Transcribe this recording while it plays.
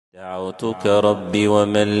دعوتك ربي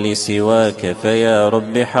ومن لسواك فيا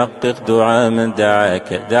رب حقق دعاء من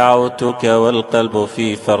دعاك. دعوتك والقلب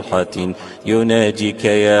في فرحة يناجيك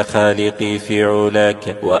يا خالقي في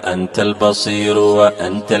علاك. وأنت البصير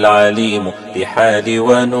وأنت العليم بحالي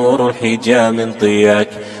ونور الحجى من ضياك.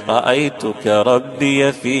 رأيتك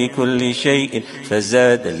ربي في كل شيء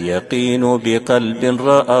فزاد اليقين بقلب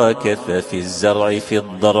رآك. ففي الزرع في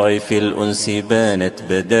الضرع في الأنس بانت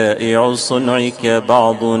بدائع صنعك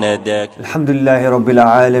بعض نداك. الحمد لله رب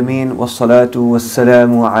العالمين والصلاة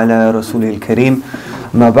والسلام على رسول الكريم.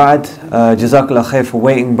 ما بعد, Jazakallah khair for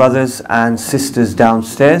waiting, brothers and sisters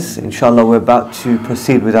downstairs. Inshallah, we're about to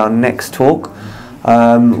proceed with our next talk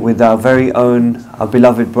with our very own, our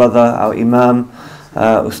beloved brother, our Imam,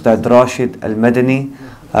 Ustadh Rashed Al-Madani.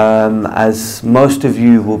 As most of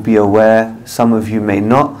you will be aware, some of you may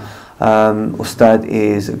not, Ustadh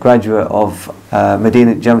is a graduate of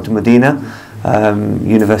Jamiat Medina,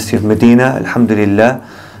 University of Medina, Alhamdulillah.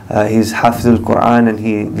 He's Hafiz al-Quran and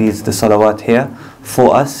he leads the salawat here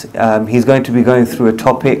for us. He's going to be going through a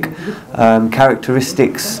topic,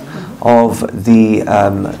 characteristics of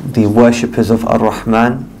the worshippers of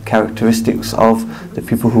Ar-Rahman, characteristics of the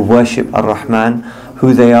people who worship Ar-Rahman,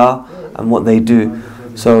 who they are and what they do.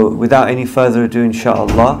 So without any further ado,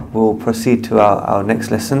 inshallah, we'll proceed to our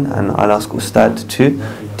next lesson, and I'll ask Ustadh to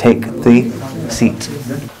take the seat.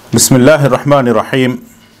 Bismillah ar-Rahman ar-Rahim.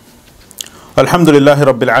 Alhamdulillahi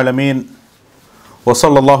Rabbil Alameen. Wa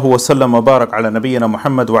sallallahu wa sallam wa barak ala nabiyyina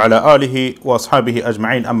Muhammad wa ala alihi wa ashabihi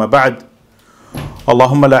ajma'in, amma ba'd.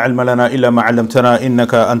 Allahumma la ilma lana illa ma 'allamtana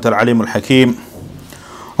innaka antal alimul hakim.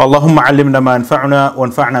 Allahumma 'allimna ma yanfa'una wa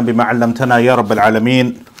anfa'na bima 'allamtana ya Rabbil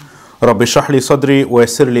Alameen. Rabbi shrah li sadri wa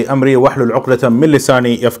yassir li amri wa hlul 'uqdatan min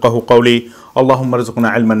lisani yafqahu qawli. Allahumma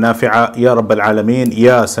arzuqna 'ilman nafi'a ya Rabbil Alameen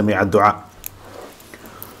ya sami'ad du'a.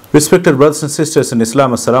 Respected brothers and sisters in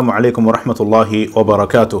Islam, Assalamu alaikum wa rahmatullahi wa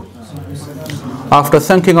barakatuh. After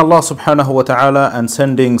thanking Allah subhanahu wa ta'ala and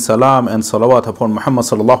sending salam and salawat upon Muhammad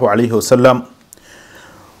sallallahu alayhi wa sallam,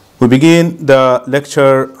 we begin the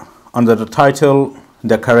lecture under the title,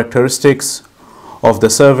 The Characteristics of the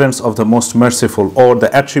Servants of the Most Merciful, or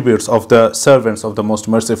the Attributes of the Servants of the Most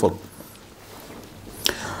Merciful.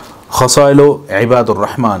 Khasailu Ibadur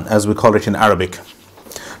Rahman, as we call it in Arabic.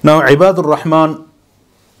 Now, Ibadur Rahman,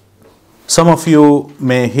 some of you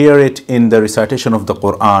may hear it in the recitation of the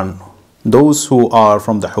Quran. Those who are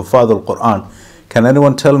from the Huffaz al-Quran, can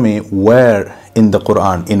anyone tell me where in the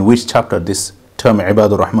Quran, in which chapter this term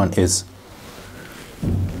Ibadur Rahman is?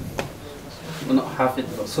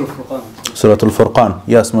 Surah Al-Furqan,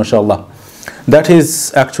 yes, mashallah. That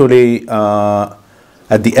is actually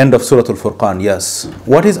at the end of Surah Al-Furqan, yes.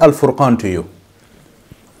 What is Al-Furqan to you?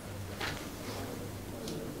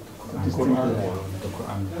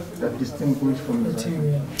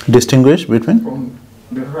 Distinguish between? From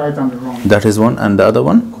the right and the wrong. That is one, and the other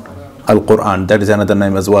one? Al-Quran, that is another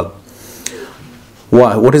name as well.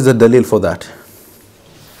 Why? What is the dalil for that?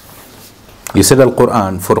 You said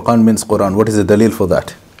Al-Quran, Furqan means Quran. What is the dalil for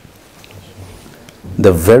that?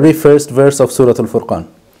 The very first verse of Surah Al-Furqan.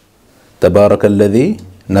 تبارك الذي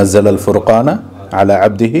نزل الفرقان على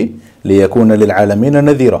عبده ليكون للعالمين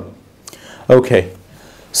نذيرا. Okay,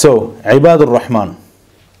 so Ibadur Rahman,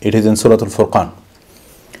 it is in Surah Al-Furqan.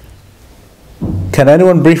 Can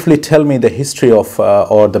anyone briefly tell me the history of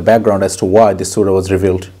or the background as to why this surah was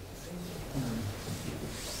revealed?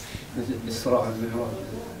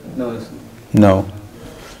 No.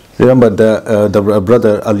 Remember the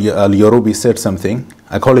brother Al-Yorubi said something.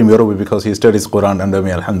 I call him Yorubi because he studies Quran under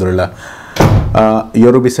me, alhamdulillah.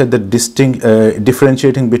 Yorubi said that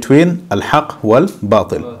differentiating between Al-Haq wal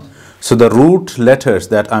Batil. So the root letters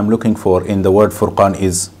that I'm looking for in the word Furqan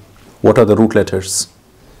is, what are the root letters?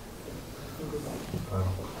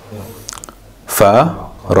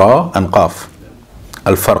 Fa, Ra and Qaf.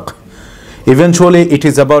 Al-Farq. Eventually it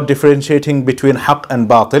is about differentiating between Haq and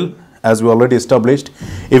Batil, as we already established.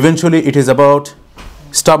 Eventually it is about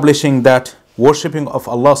establishing that worshipping of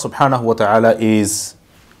Allah subhanahu wa ta'ala is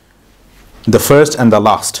the first and the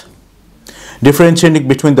last. Differentiating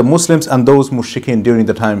between the Muslims and those mushrikeen during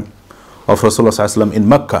the time of Rasulullah sallallahu alaihi wasallam in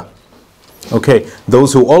Mecca. Okay,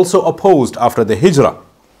 those who also opposed after the Hijrah.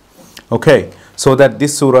 Okay, so that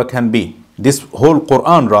this surah can be, this whole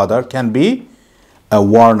Quran rather, can be a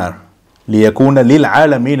warner. لِيَكُونَ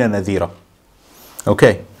لِلْعَالَمِينَ نَذِيرًا.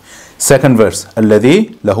 Okay, second verse.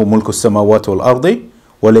 الَّذِي لَهُ مُلْكُ السَّمَاوَاتِ وَالْأَرْضِ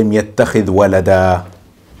وَلَمْ يَتَّخِذْ وَلَدًا.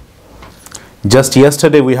 Just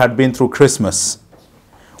yesterday we had been through Christmas.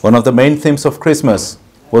 One of the main themes of Christmas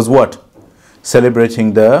was what?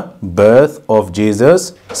 Celebrating the birth of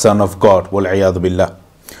Jesus, Son of God. وَالْعِيَاذُ بِاللَّهِ.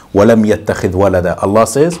 وَلَمْ يَتَّخِذْ وَلَدًا. Allah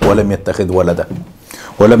says, وَلَمْ يَتَّخِذْ وَلَدًا.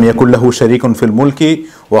 وَلَمْ يَكُنْ لَهُ شَرِيكٌ فِي الْمُلْكِ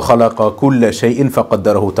وَخَلَقَ كُلَّ شَيْءٍ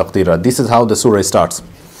فَقَدَّرَهُ تَقْدِيرًا. This is how the surah starts.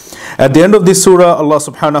 At the end of this surah, Allah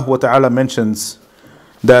subhanahu wa ta'ala mentions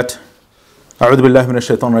that أعوذ بالله من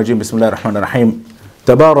الشيطان الرجيم بسم الله الرحمن الرحيم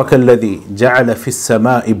تبارك الذي جعل في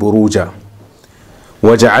السماء بروجا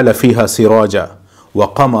وجعل فيها سراجا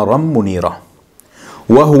وقمرا منيرا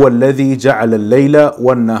وهو الذي جعل الليل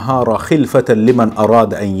والنهار خلفة لمن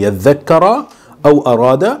أراد أن يذكر أو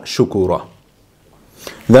أراد شكورا.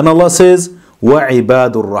 Then Allah says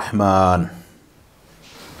وعباد الرحمن.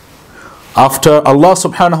 After Allah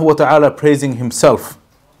subhanahu wa ta'ala praising himself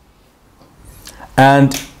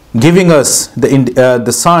and giving us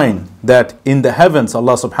the sign that in the heavens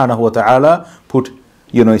Allah subhanahu wa ta'ala put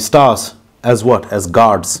stars as what? As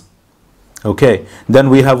guards. Okay. Then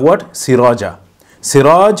we have what? Siraja.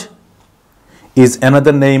 Siraj is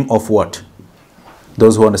another name of what?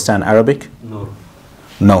 Those who understand Arabic? No.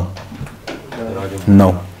 No.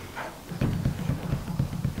 No.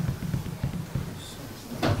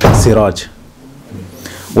 Siraj.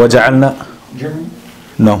 وجعلنا.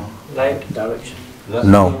 No. Light direction.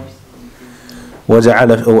 No.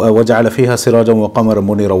 وجعل فيها سراجا وقمرا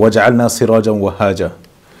منيرا وجعلنا سراجا وهاجا.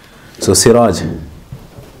 So Siraj.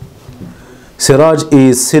 Siraj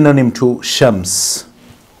is synonym to Shams.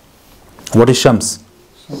 What is Shams?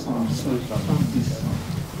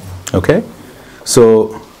 Okay.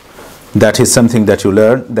 So that is something that you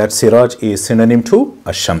learn, that Siraj is synonym to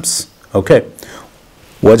Ash-Shams. Okay.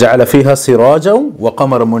 وَجَعَلَ فِيهَا سِرَاجًا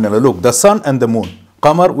وَقَمَرًا مُنِيرًا. Look, the sun and the moon.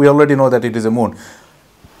 Qamar, we already know that it is a moon.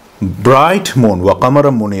 Bright moon.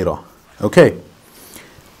 وَقَمَرًا مُنِيرًا. Okay.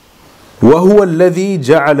 وَهُوَ الَّذِي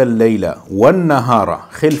جَعَلَ اللَّيْلَ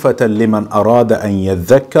وَالنَّهَارَ خِلْفَةً لِمَنْ أَرَادَ أَنْ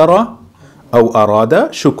يَذَّكَّرَ أَوْ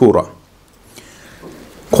أَرَادَ شُكُورًا.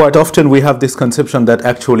 Quite often we have this conception that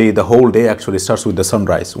actually the whole day actually starts with the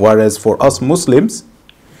sunrise, whereas for us Muslims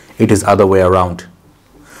it is other way around.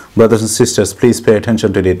 Brothers and sisters, please pay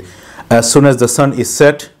attention to it. As soon as the sun is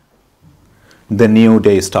set, the new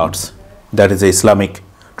day starts. That is the Islamic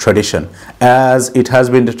tradition, as it has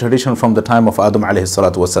been the tradition from the time of Adam alayhi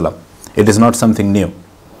salatu wasalam. It is not something new.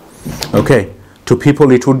 Okay, to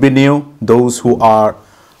people it would be new, those who are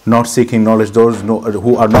not seeking knowledge, those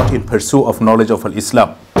who are not in pursuit of knowledge of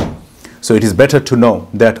Islam. So it is better to know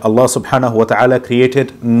that Allah subhanahu wa ta'ala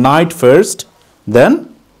created night first,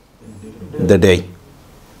 then the day.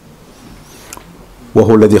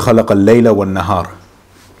 وَهُوَ الَّذِي خَلَقَ اللَّيْلَ وَالنَّهَارَ.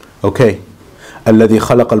 Okay. الَّذِي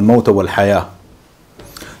خَلَقَ الْمَوْتَ وَالْحَيَاةَ.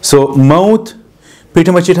 So maut,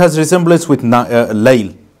 pretty much it has resemblance with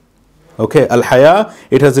layl. Okay. Al-haya,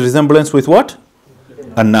 it has resemblance with what?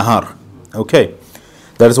 An-nahar. Okay.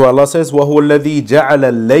 That is why Allah says, وَهُوَ الَّذِي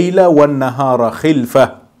جَعَلَ اللَّيْلَ وَالنَّهَارَ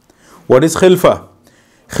خِلْفَةً. What is khilfa?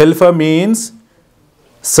 Khilfa means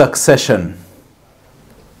succession.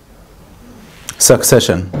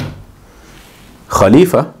 Succession.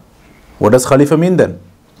 Khalifa. What does Khalifa mean then?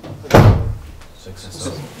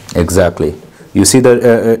 Successor. Exactly. You see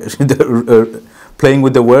the playing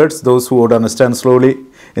with the words, those who would understand slowly,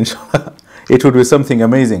 inshallah, it would be something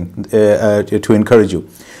amazing to encourage you.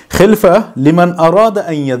 Khilfa liman arada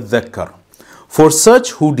an yadhakkar. For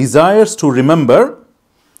such who desires to remember,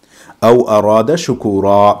 aw arada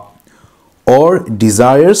shukura, or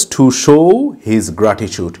desires to show his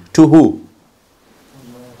gratitude. To who?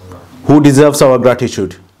 Who deserves our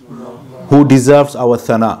gratitude? Who deserves our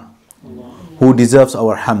thana? Who deserves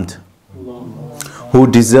our hamd? Who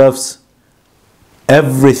deserves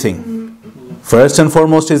everything? First and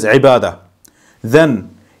foremost is ibadah. Then,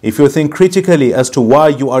 if you think critically as to why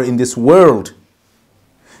you are in this world,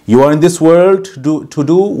 you are in this world to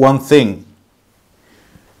do one thing.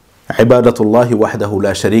 Ibadatullahi wahdahu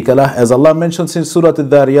la sharika lah. As Allah mentions in Surah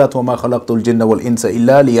Al-Dhariyat, وَمَا خَلَقْتُ الْجِنَّ وَالْإِنسَ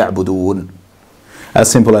إِلَّا لِيَعْبُدُونَ. As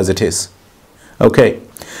simple as it is. Okay.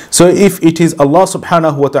 So if it is Allah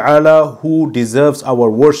subhanahu wa ta'ala who deserves our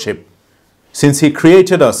worship, since He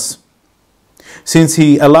created us, since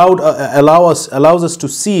He allows us to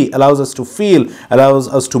see, allows us to feel, allows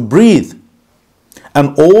us to breathe,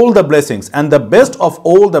 and all the blessings, and the best of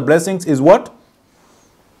all the blessings is what?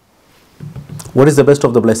 What is the best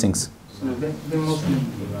of the blessings?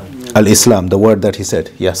 Al-Islam, the word that he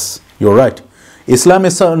said. Yes, you're right. Islam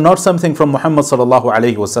is not something from Muhammad sallallahu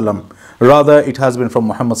alayhi wasallam. Rather, it has been from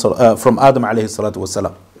from Adam alayhi salatu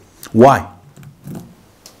wasallam. Why?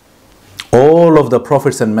 All of the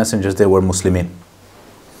prophets and messengers, they were Muslimin.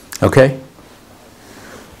 Okay?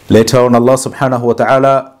 Later on, Allah subhanahu wa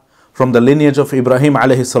ta'ala, from the lineage of Ibrahim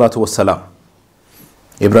alayhi salatu wasalam.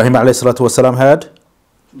 Ibrahim alayhi salatu wasalam had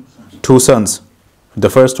two sons. The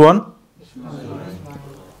first one,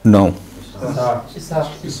 No.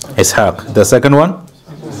 Ishaq. The second one?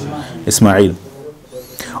 Ismail.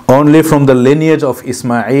 Only from the lineage of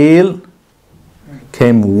Ismail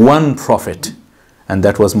came one prophet, and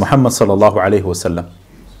that was Muhammad sallallahu alaihi wasallam.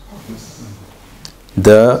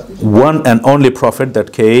 The one and only prophet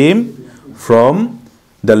that came from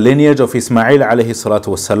the lineage of Ismail alayhi salatu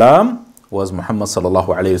wasalam was Muhammad sallallahu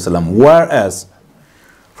alayhi wasallam. Whereas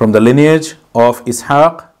from the lineage of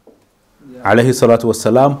Ishaq alayhi salatu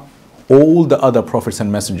wasalam, all the other prophets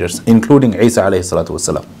and messengers, including Isa alayhi salatu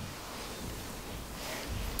wasalam.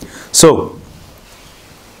 So,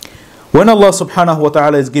 when Allah subhanahu wa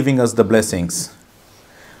ta'ala is giving us the blessings,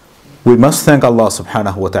 we must thank Allah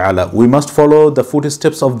subhanahu wa ta'ala. We must follow the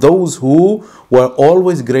footsteps of those who were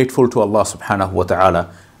always grateful to Allah subhanahu wa ta'ala.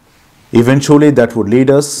 Eventually that would lead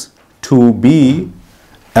us to be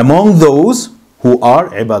among those who are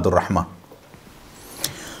Ibadur Rahman.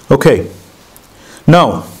 Okay.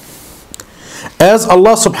 Now, as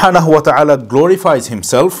Allah subhanahu wa ta'ala glorifies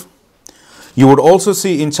himself, you would also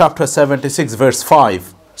see in chapter 76 verse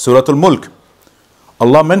 5, Surah Al-Mulk,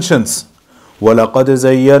 Allah mentions, وَلَقَدْ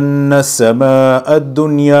زَيَّنَّا السَّمَاءَ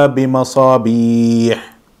الدُّنْيَا بِمَصَابِيحِ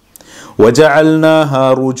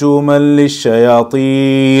وَجَعَلْنَاهَا رُجُومًا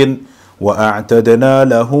لِلشَّيَاطِينِ وَأَعْتَدْنَا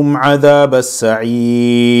لَهُمْ عَذَابَ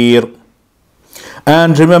السَّعِيرِ.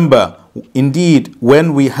 And remember, indeed,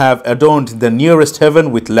 when we have adorned the nearest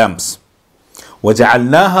heaven with lamps,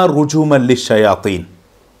 وَجَعَلْنَاهَا رُجُومًا لِلشَّيَاطِينِ,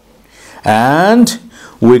 and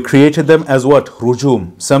we created them as what?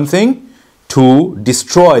 Rujum, something to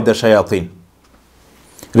destroy the shayateen.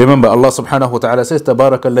 Remember, Allah subhanahu wa ta'ala says,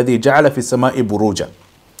 تَبَارَكَ الَّذِي جَعَلَ فِي السَّمَاءِ بُرُوجًا.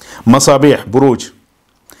 Masabih, buruj.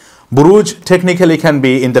 Buruj technically can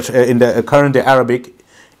be in the current Arabic,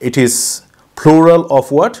 it is plural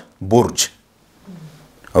of what? Burj.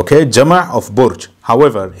 Okay, jama' of burj.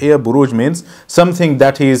 However, here buruj means something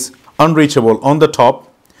that is unreachable on the top,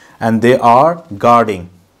 and they are guarding.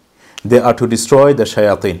 They are to destroy the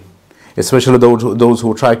shayateen, especially those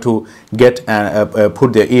who try to get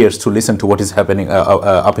put their ears to listen to what is happening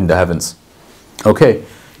up in the heavens. Okay,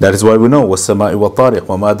 that is why we know وَالسَّمَاءِ وَالطَّارِقِ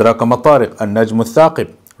وَمَا أَدْرَاكَ مَا الطَّارِقِ النَّجْمُ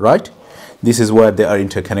الثَّاقِبِ. Right? This is where they are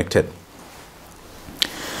interconnected.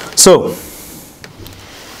 So,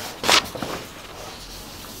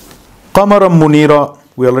 Qamara Munira,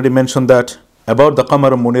 we already mentioned that. About the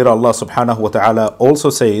Qamara Munira, Allah subhanahu wa ta'ala also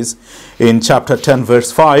says in chapter 10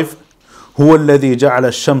 verse 5, هُوَ الَّذِي جَعَلَ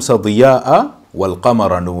الشَّمْسَ ضِيَاءً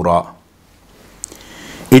وَالْقَمَرَ نُورًا.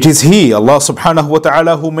 It is He, Allah subhanahu wa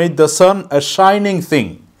ta'ala, who made the sun a shining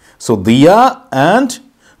thing. So diya and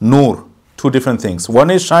nur, two different things. One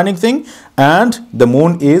is shining thing, and the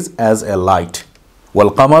moon is as a light.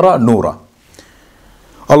 وَالْقَمَرَ نُورًا.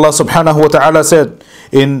 Allah subhanahu wa ta'ala said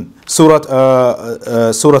in Surah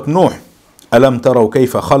Nuh, أَلَمْ تَرَوْا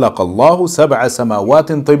كَيْفَ خَلَقَ اللَّهُ سَبْعَ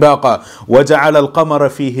سَمَاوَاتٍ طِبَاقًا وَجَعَلَ الْقَمَرَ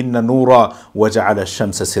فِيهِنَّ نُورًا وَجَعَلَ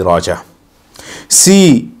الشَّمْسَ سِرَاجًا.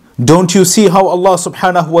 See, don't you see how Allah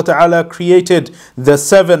subhanahu wa ta'ala created the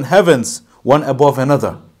 7 heavens, one above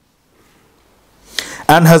another,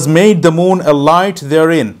 and has made the moon a light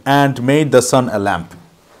therein, and made the sun a lamp.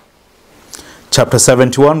 Chapter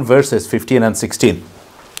 71 verses 15 and 16.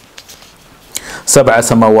 سَبْعَ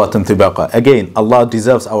سَمَاوَاتٍ طِبَاقًا. Again, Allah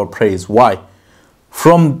deserves our praise. Why?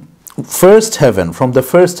 From the first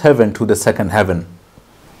heaven to the second heaven,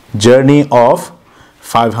 journey of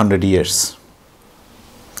 500 years.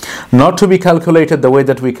 Not to be calculated the way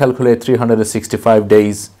that we calculate 365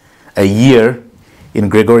 days a year in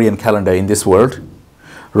Gregorian calendar in this world.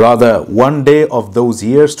 Rather, one day of those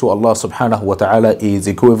years to Allah subhanahu wa ta'ala is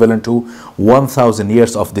equivalent to 1,000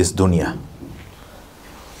 years of this dunya.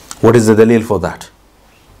 What is the dalil for that?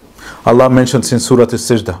 Allah mentions in Surah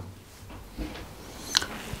Al-Sajdah,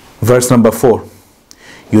 verse number 4,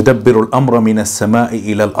 يُدَبِّرُ الْأَمْرَ مِنَ السَّمَاءِ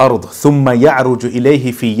إِلَى الْأَرْضِ ثُمَّ يَعْرُجُ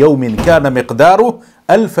إِلَيْهِ فِي يَوْمٍ كَانَ مِقْدَارُهُ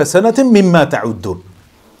أَلْفَ سَنَةٍ مِمَّا تَعُدُّونَ.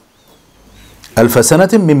 أَلْفَ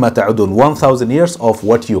سَنَةٍ مِمَّا تَعُدُّونَ. 1,000 years of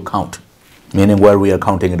what you count. Meaning where we are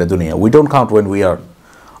counting in the dunya. We don't count when we are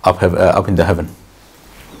up in the heaven.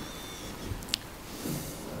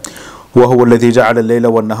 وَهُوَ الَّذِي جَعَلَ اللَّيْلَ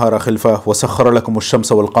وَالنَّهَارَ خِلْفَةً وَسَخَّرَ لَكُمُ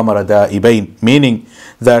الشَّمْسَ وَالْقَمَرَ دَائِبَيْنِ. Meaning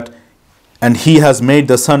that, and He has made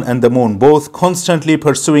the sun and the moon both constantly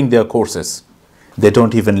pursuing their courses. They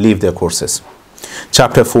don't even leave their courses.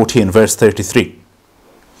 Chapter 14 verse 33.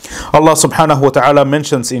 Allah subhanahu wa ta'ala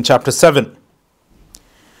mentions in chapter 7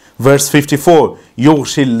 verse 54,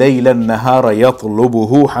 يُغْشِي اللَّيْلَ النَّهَارَ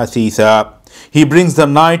يَطْلُبُهُ حَثِيثًا. He brings the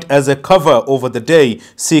night as a cover over the day,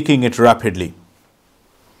 seeking it rapidly.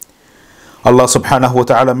 Allah subhanahu wa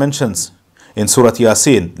ta'ala mentions in Surah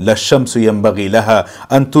Yasin, لَا الشَّمْسُ يَنْبَغِي لَهَا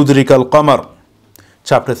أَن تُدْرِكَ الْقَمَرِ.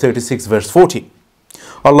 chapter 36, verse 40.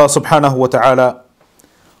 Allah subhanahu wa ta'ala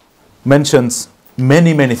mentions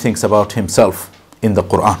many things about himself in the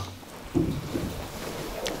Quran.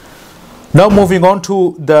 Now moving on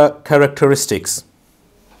to the characteristics.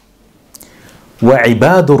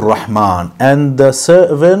 وَعِبَادُ الرَّحْمَنِ, and the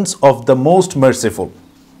servants of the most merciful.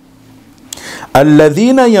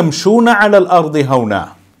 الَّذِينَ يَمْشُونَ عَلَى الْأَرْضِ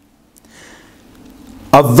هَوْنًا,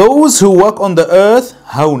 of those who walk on the earth,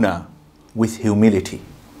 هَوْنًا, with humility,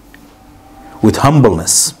 with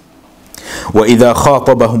humbleness. وَإِذَا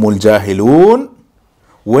خَاطَبَهُمُ الْجَاهِلُونَ,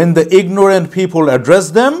 when the ignorant people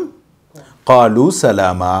address them, قَالُوا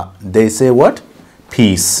سَلَامًا, they say what?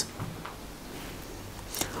 Peace.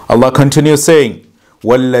 Allah continues saying,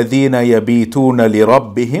 وَالَّذِينَ يَبِيتُونَ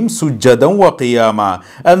لِرَبِّهِمْ سُجَّدًا وَقِيَامًا,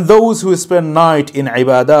 and those who spend night in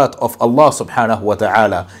ibadat of Allah subhanahu wa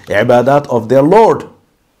ta'ala, ibadat of their Lord,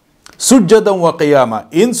 سُجَّدًا وَقِيَامًا,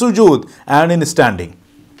 in sujood and in standing.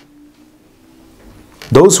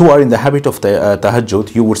 Those who are in the habit of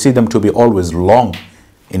tahajjud, you would see them to be always long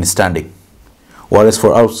in standing. Whereas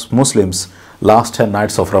for us Muslims, last 10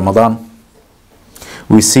 nights of Ramadan,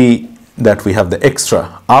 we see that we have the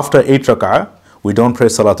extra. After 8 rak'ah, we don't pray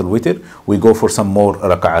Salatul Witr, we go for some more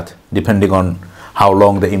rak'at, depending on how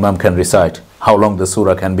long the Imam can recite, how long the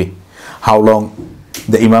surah can be, how long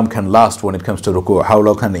the Imam can last when it comes to ruku', how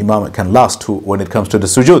long the Imam can last when it comes to the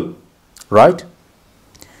sujood, right?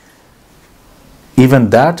 Even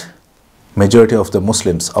that, majority of the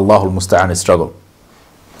Muslims, Allahul Musta'an, struggle.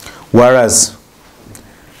 Whereas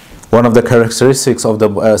one of the characteristics of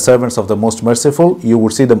the servants of the most merciful, you will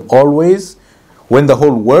see them always, when the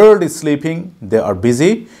whole world is sleeping, they are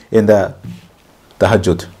busy in the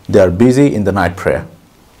tahajjud. They are busy in the night prayer.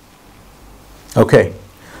 Okay.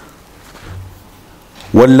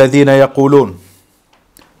 وَالَّذِينَ يَقُولُونَ,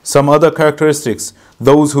 some other characteristics,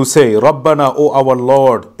 those who say, رَبَّنَا, O our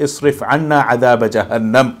Lord, اصرف عنا عذاب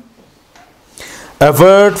جهنم,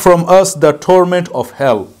 avert from us the torment of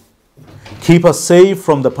hell, keep us safe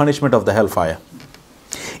from the punishment of the hellfire.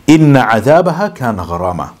 إِنَّ عَذَابَهَا كَانَ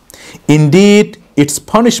غَرَامًا, indeed its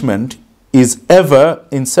punishment is ever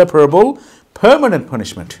inseparable, permanent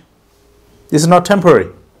punishment. This is not temporary,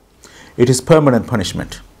 it is permanent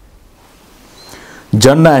punishment.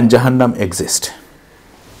 Jannah and Jahannam exist.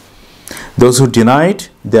 Those who deny it,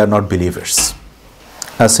 they are not believers.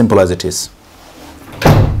 As simple as it is.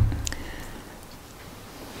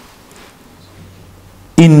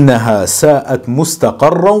 إِنَّهَا سَاءَتْ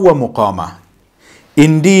مُسْتَقَرًّا وَمُقَامًا,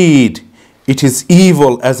 indeed it is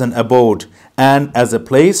evil as an abode and as a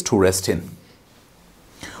place to rest in.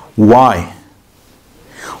 Why?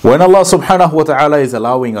 When Allah subhanahu wa ta'ala is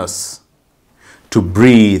allowing us to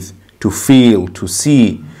breathe, to feel, to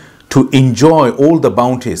see, to enjoy all the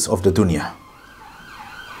bounties of the dunya,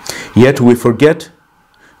 yet we forget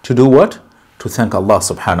to do what? To thank Allah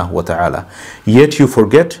subhanahu wa ta'ala. Yet you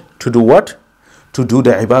forget to do what? To do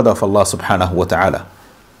the ibadah of Allah subhanahu wa ta'ala.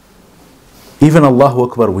 Even Allahu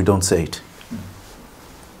Akbar, we don't say it.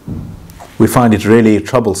 We find it really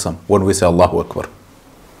troublesome when we say Allahu Akbar.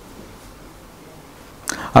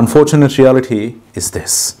 Unfortunate reality is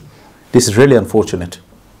this. This is really unfortunate.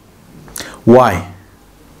 Why?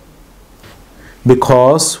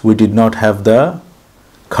 Because we did not have the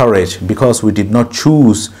courage, because we did not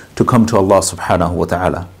choose to come to Allah subhanahu wa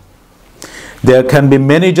ta'ala. There can be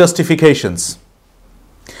many justifications,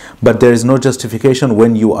 but there is no justification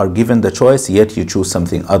when you are given the choice, yet you choose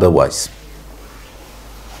something otherwise.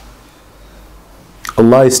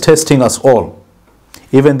 Allah is testing us all,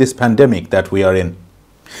 even this pandemic that we are in.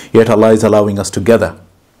 Yet Allah is allowing us together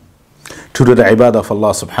to do the ibadah of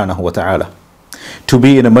Allah subhanahu wa ta'ala, to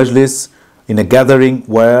be in a majlis, in a gathering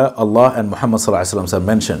where Allah and Muhammad sallallahu alaihi wasallam are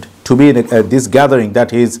mentioned, to be in this gathering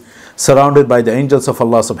that is surrounded by the angels of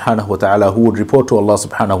Allah subhanahu wa ta'ala, who would report to Allah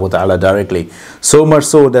subhanahu wa ta'ala directly, so much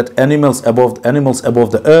so that animals above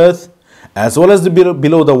the earth as well as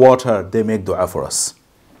below the water, they make dua for us.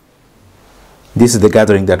 This is the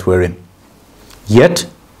gathering that we're in. Yet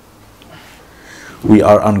we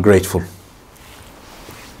are ungrateful.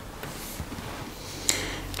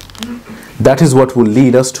 That is what will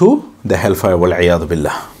lead us to the hellfire, wal-'iyadhu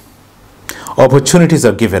billah. Opportunities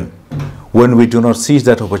are given. When we do not seize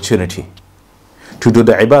that opportunity to do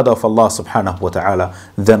the ibadah of Allah subhanahu wa ta'ala,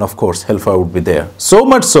 then of course hellfire would be there. So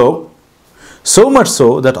much so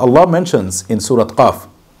that Allah mentions in Surah Qaf,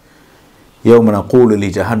 يَوْمَ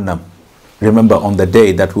نَقُولُ لِجَهَنَّمْ, remember on the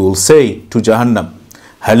day that we will say to Jahannam,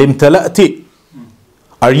 هَلِمْ تَلَأْتِ,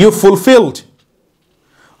 are you fulfilled?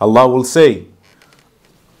 Allah will say,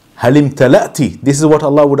 Halim talati. This is what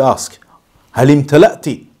Allah would ask. Halim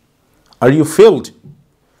talati. Are you filled?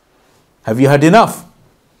 Have you had enough?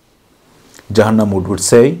 Jahannam would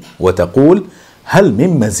say, وَتَقُولْ هَلْ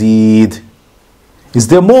مِن مَزِيدٍ? Is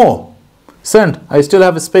there more? Send. I still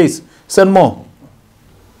have a space. Send more.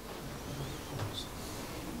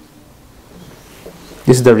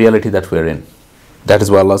 This is the reality that we're in. That is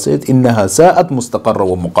why Allah said, إِنَّهَا سَاءَتْ مُسْتَقَرَّ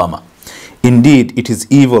وَمُقَامًا. Indeed, it is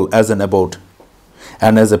evil as an abode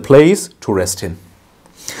and as a place to rest in.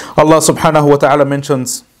 Allah subhanahu wa ta'ala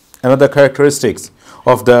mentions another characteristics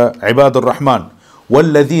of the Ibadur Rahman.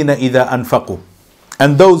 وَالَّذِينَ إِذَا أَنفَقُوا.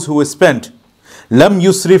 And those who spent, لَمْ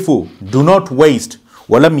يُسْرِفُوا, do not waste,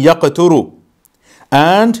 وَلَمْ يَقْتُرُوا,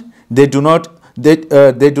 and they do not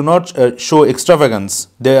show extravagance,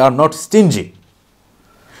 they are not stingy.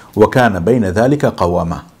 وَكَانَ بَيْنَ ذَلِكَ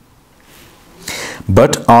قَوَامًا.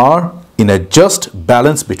 But are in a just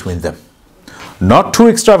balance between them. Not too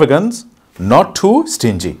extravagant, not too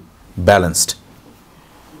stingy, balanced.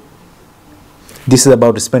 This is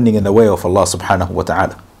about spending in the way of Allah subhanahu wa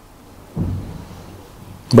ta'ala.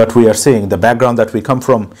 But we are saying the background that we come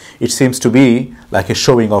from, it seems to be like a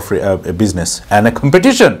showing off a business and a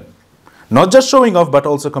competition. Not just showing off, but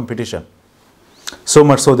also competition. So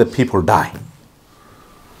much so that people die.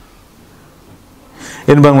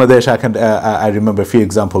 In Bangladesh, I remember a few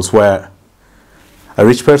examples where a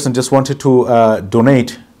rich person just wanted to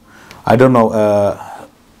donate. I don't know.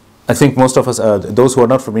 I think most of us, those who are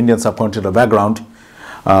not from Indian subcontinental background,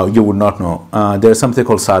 you would not know. There is something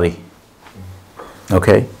called sari.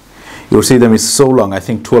 Okay, you will see them is so long. I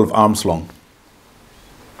think 12 arms long.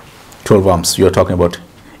 12 arms. You are talking about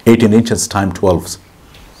 18 inches times 12s.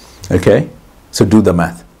 Okay, so do the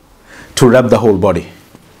math. To wrap the whole body.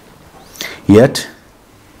 Yet,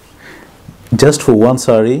 just for one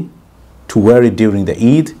sari, to wear it during the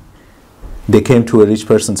Eid, they came to a rich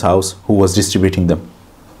person's house who was distributing them.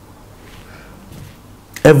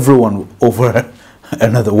 Everyone over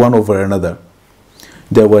another, one over another.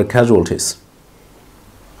 There were casualties.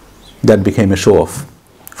 That became a show-off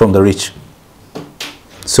from the rich.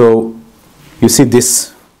 So, you see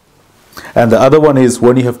this. And the other one is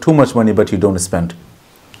when you have too much money but you don't spend.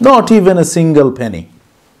 Not even a single penny.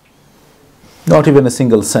 Not even a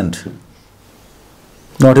single cent.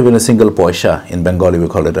 Not even a single paisa. In Bengali we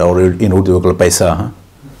call it, or in Urdu we call it paisa. Huh?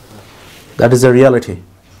 That is the reality.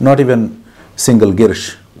 Not even single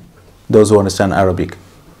girsh. Those who understand Arabic.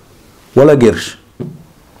 Wala girsh.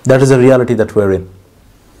 That is the reality that we're in.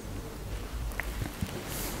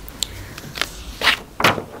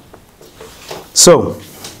 So,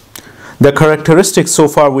 the characteristics so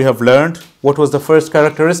far we have learned. What was the first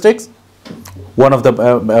characteristics? One of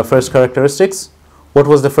the first characteristics. What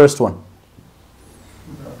was the first one?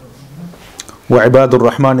 وعباد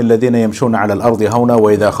الرحمن الذين يمشون على الأرض هونا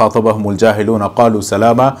وإذا خاطبهم الجاهلون قالوا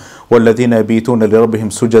سلاما والذين يبيتون لربهم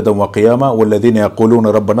سجدا وقياما والذين يقولون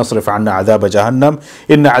ربنا اصرف عنا عذاب جهنم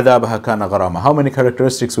إن عذابها كان غراما. How many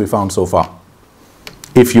characteristics we found so far?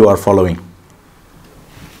 If you are following.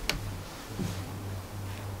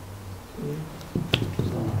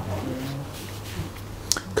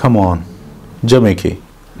 Come on, Jamaica.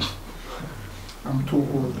 I'm too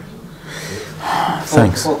old.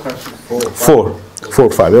 Thanks. Four,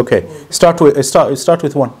 5. Okay. Start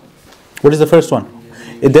with one. What is the first one?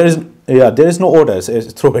 There is no order.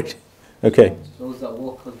 Throw it. Okay. Those that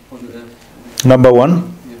walk on the earth. Number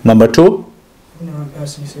 1. Number 2.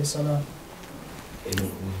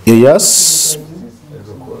 Yes.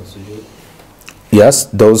 Yes.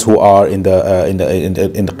 Those who are in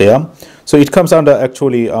the qiyam. So it comes under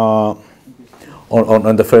actually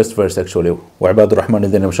on the first verse actually. وَعِبَادُ الرَّحْمَنِ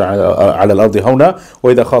الَّذِينَ يَمْشُونَ عَلَى الْأَرْضِ هَوْنًا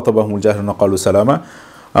وَإِذَا خَاطَبَهُمُ الْجَاهِلُونَ قَالُوا سَلَامًا.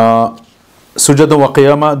 Sujada wa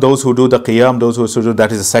qiyama, those who do the qiyam, those who sujood,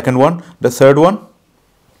 that is the second one. The third one?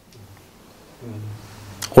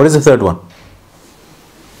 What is the third one?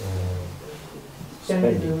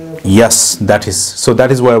 Yes, that is. So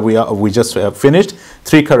that is where we are. We just finished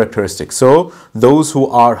 3 characteristics. So those who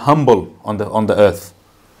are humble on the earth,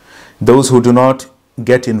 those who do not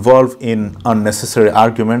get involved in unnecessary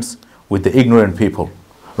arguments with the ignorant people.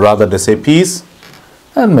 Rather they say peace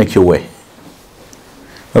and make your way.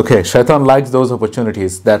 Okay, shaitan likes those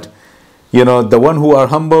opportunities that, the one who are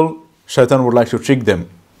humble, shaitan would like to trick them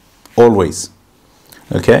always.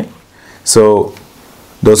 Okay, so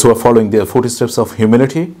those who are following the footsteps of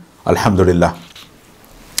humility, alhamdulillah.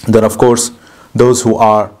 Then of course, those who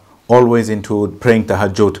are always into praying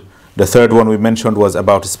tahajjud. The third one we mentioned was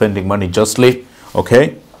about spending money justly.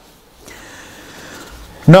 Okay.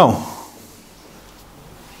 Now,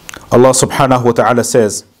 Allah subhanahu wa ta'ala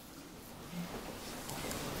says,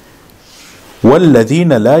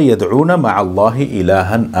 وَالَّذِينَ لَا يَدْعُونَ مَعَ اللَّهِ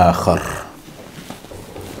إِلَهًا آخَرٍ.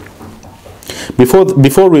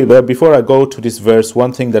 Before I go to this verse,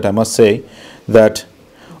 one thing that I must say, that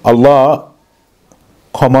Allah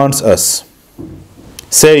commands us,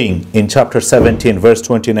 saying in chapter 17 verse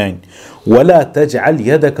 29, وَلَا تَجْعَلْ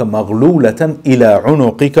يَدَكَ مَغْلُولَةً إِلَىٰ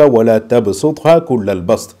عُنُقِكَ وَلَا تَبْسُطْهَا كُلَّ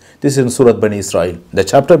الْبَسْطِ. This is in Surah Bani Israel, the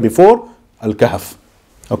chapter before Al-Kahf.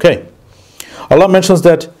 Okay, Allah mentions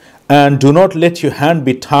that, and do not let your hand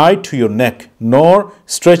be tied to your neck, nor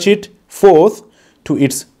stretch it forth to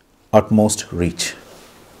its utmost reach.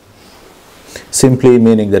 Simply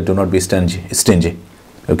meaning that do not be stingy.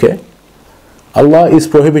 Okay, Allah is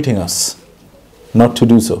prohibiting us not to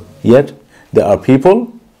do so. Yet there are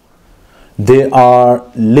people, they are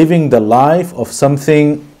living the life of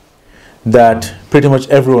something that pretty much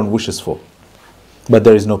everyone wishes for, but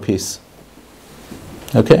there is no peace.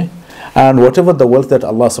 Okay, and whatever the wealth that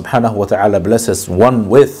Allah subhanahu wa ta'ala blesses one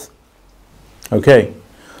with, okay,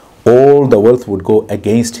 all the wealth would go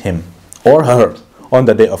against him or her on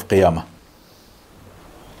the day of Qiyamah.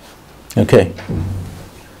 Okay,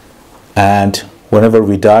 and whenever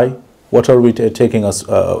we die, what are we taking us?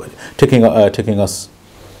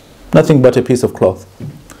 Nothing but a piece of cloth,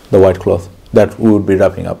 the white cloth that we would be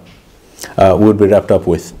wrapping up, would be wrapped up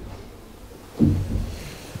with.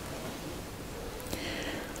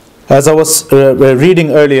 As I was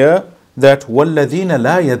reading earlier, that وَالَّذِينَ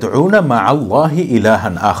لَا يَدْعُونَ مَعَ اللَّهِ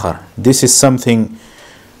إِلَهًا آخَرَ. This is something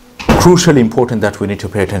crucially important that we need to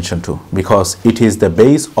pay attention to, because it is the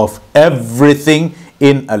base of everything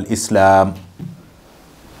in Al-Islam.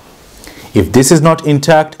 If this is not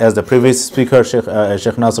intact, as the previous speaker, Sheikh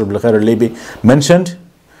Nasr ibn Khair al-Libi mentioned,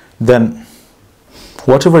 then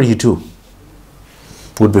whatever you do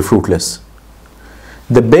would be fruitless.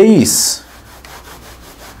 The base,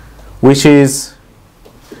 which is,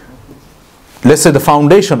 let's say, the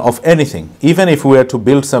foundation of anything, even if we are to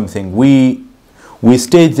build something, we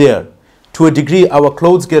stay there. To a degree, our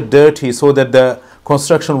clothes get dirty so that the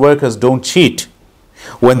construction workers don't cheat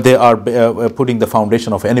when they are putting the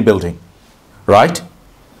foundation of any building. Right?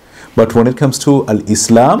 But when it comes to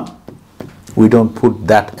Al-Islam, we don't put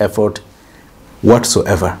that effort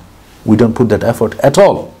whatsoever. We don't put that effort at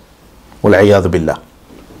all. Wal-'iyadhu billah.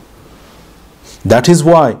 That is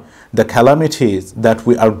why the calamities that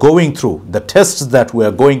we are going through, the tests that we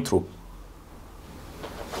are going through,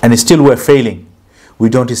 and still we're failing, we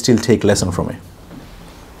don't still take lesson from it.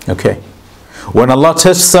 Okay? When Allah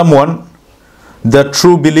tests someone, the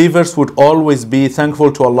true believers would always be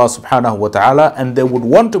thankful to Allah subhanahu wa ta'ala, and they would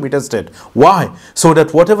want to be tested. Why? So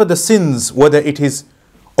that whatever the sins, whether it is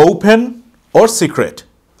open or secret,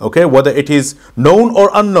 okay, whether it is known or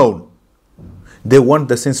unknown, they want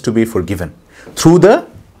the sins to be forgiven through the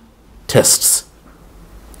tests.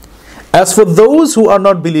 As for those who are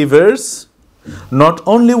not believers, not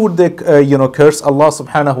only would they curse Allah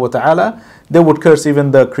subhanahu wa ta'ala, they would curse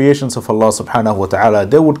even the creations of Allah subhanahu wa ta'ala.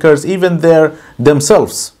 They would curse even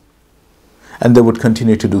themselves, and they would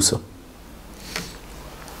continue to do so.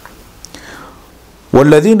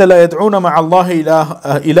 وَالَّذِينَ لَا يَدْعُونَ مَعَ اللَّهِ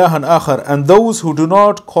إِلَهًا آخَرَ. And those who do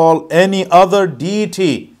not call any other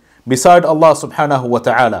deity beside Allah subhanahu wa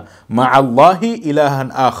ta'ala. مَعَ اللَّهِ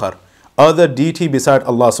إِلَهًا آخَرَ. Other deity beside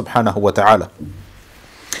Allah subhanahu wa ta'ala.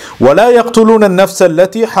 وَلَا يَقْتُلُونَ النَّفْسَ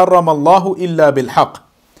الَّتِي حَرَّمَ اللَّهُ إِلَّا بِالْحَقِّ.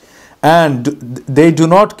 And they do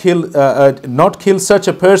not kill such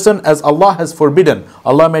a person as Allah has forbidden.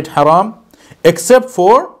 Allah made haram, except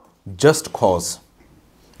for just cause.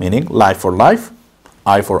 Meaning life for life,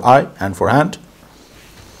 eye for eye, hand for hand.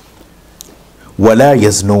 وَلَا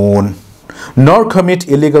يَزْنُونَ. Nor commit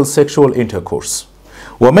illegal sexual intercourse.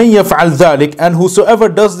 وَمَنْ يَفْعَلْ ذَلِكَ. And whosoever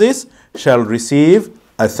does this shall receive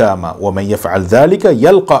athama. وَمَنْ يَفْعَلْ ذَلِكَ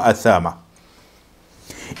يَلْقَى athama.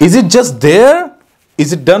 Is it just there?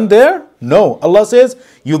 Is it done there? No. Allah says,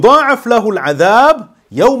 يُضَاعَفْ لَهُ الْعَذَابِ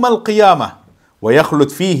يَوْمَ الْقِيَامَةِ وَيَخْلُدْ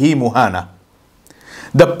فِيهِ مُهَانًا.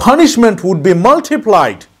 The punishment would be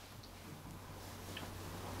multiplied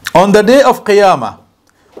on the day of Qiyamah.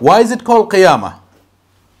 Why is it called Qiyamah?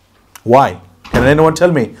 Why? Can anyone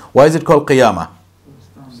tell me? Why is it called Qiyamah?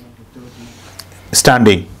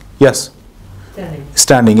 Standing. Yes.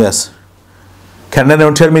 Standing, yes. Can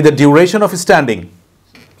anyone tell me the duration of standing?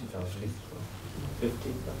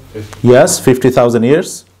 Yes, 50,000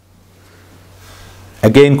 years.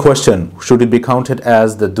 Again, question, should it be counted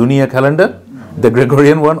as the Dunya calendar, the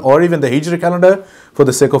Gregorian one, or even the Hijri calendar for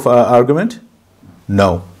the sake of argument?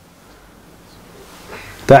 No.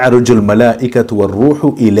 تعرج الملائكة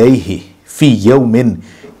والروح إليه في يوم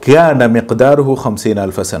كان مقداره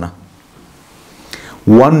 50,000 سنة.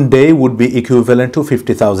 One day would be equivalent to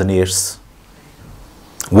 50,000 years.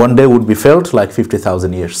 One day would be felt like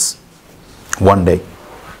 50,000 years. One day.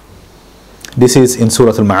 This is in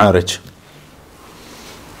Surah Al-Ma'arij.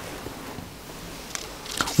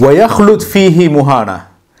 وَيَخْلُدْ فِيهِ مُهَانًا.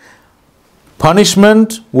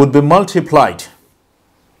 Punishment would be multiplied.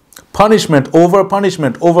 Punishment over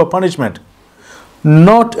punishment over punishment.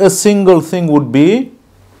 Not a single thing would be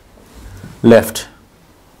left.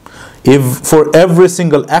 If for every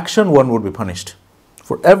single action one would be punished.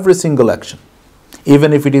 For every single action.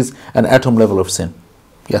 Even if it is an atom level of sin.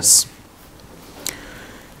 Yes.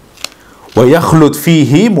 وَيَخْلُدْ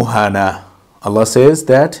فِيهِ مُهَانًا. Allah says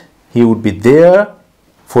that He would be there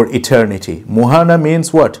for eternity. Muhana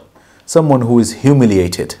means what? Someone who is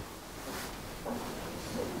humiliated.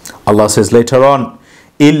 Allah says later on,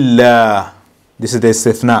 إِلَّا. This is the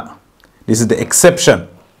istithna. This is the exception.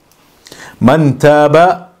 مَنْ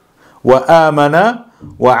تَابَ وَآمَنَ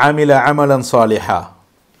وَعَمِلَ عَمَلًا صَالِحًا.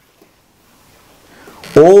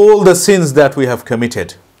 All the sins that we have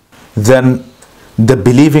committed, then the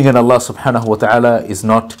believing in Allah subhanahu wa ta'ala is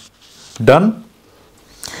not done,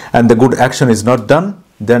 and the good action is not done,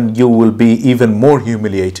 then you will be even more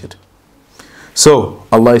humiliated. So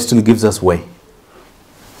Allah still gives us way.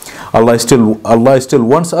 Allah still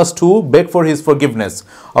wants us to beg for His forgiveness.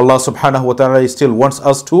 Allah subhanahu wa ta'ala still wants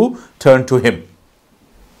us to turn to Him.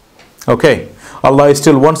 Okay. Allah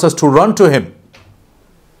still wants us to run to Him.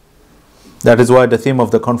 That is why the theme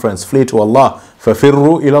of the conference, flee to Allah.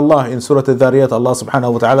 فَفِرُّوا إِلَى اللَّهِ. In Surah Al-Dhariyat, Allah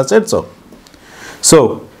subhanahu wa ta'ala said so.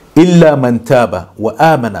 So, إِلَّا مَنْ تَابَ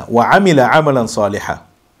وَآمَنَ وَعَمِلَ عَمَلًا صَالِحًا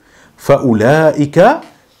فَأُولَٰئِكَ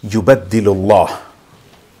يُبَدِّلُ اللَّهِ.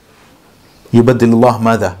 يُبَدِّلُ اللَّهِ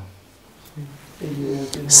ماذا؟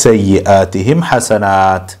 سَيِّئَاتِهِمْ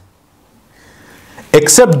حَسَنَاتٍ.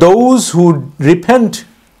 Except those who repented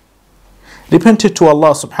to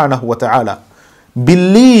Allah subhanahu wa ta'ala,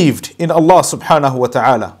 believed in Allah subhanahu wa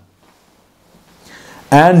ta'ala,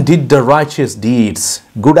 and did the righteous deeds,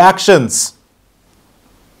 good actions.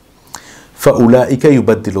 فَأُولَٰئِكَ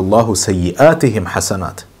يُبَدِّلُ اللَّهُ سَيِّئَاتِهِمْ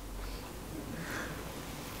حَسَنَاتٍ.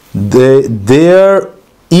 Their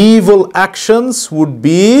evil actions would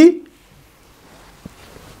be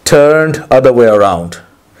turned other way around.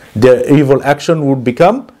 Their evil action would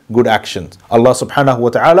become good actions. Allah subhanahu wa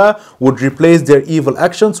ta'ala would replace their evil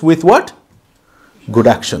actions with what? Good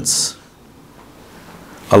actions.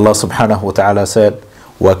 Allah subhanahu wa ta'ala said,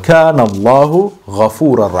 وَكَانَ اللَّهُ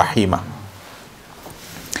غَفُورًا رَحِيمًا.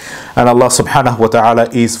 And Allah subhanahu wa ta'ala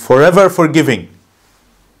is forever forgiving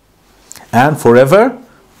and forever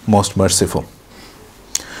most merciful.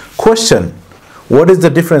 Question: what is the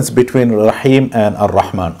difference between Rahim and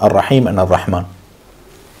Ar-Rahman? Ar-Rahim and Ar-Rahman.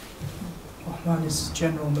 Rahman is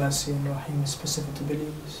general mercy and Rahim is specific to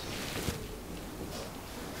believers.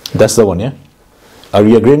 That's the one, yeah? Are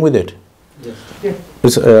you agreeing with it?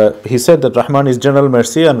 Yes. He said that Rahman is general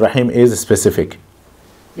mercy and Rahim is specific.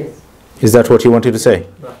 Yes. Is that what you wanted to say?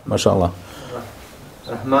 MashaAllah.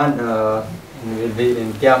 Rahman will be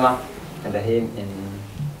in Qiyamah and Rahim in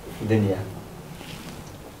Dunya.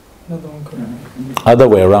 Other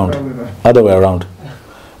way around. Other way around.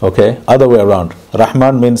 Okay, other way around.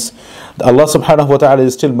 Rahman means Allah subhanahu wa ta'ala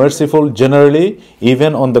is still merciful generally,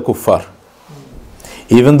 even on the kuffar.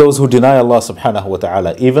 Even those who deny Allah subhanahu wa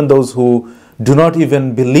ta'ala, even those who do not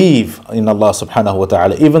even believe in Allah subhanahu wa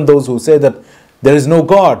ta'ala, even those who say that there is no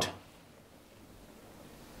God,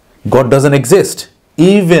 God doesn't exist,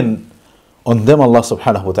 even on them Allah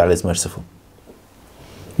subhanahu wa ta'ala is merciful.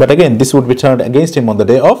 But again, this would be turned against him on the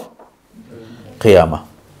day of Qiyamah.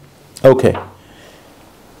 Okay.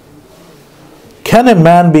 Can a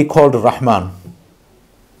man be called Rahman?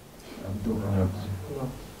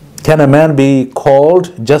 Can a man be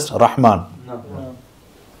called just Rahman? No.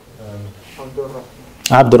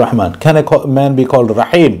 Abdur Rahman. Can a man be called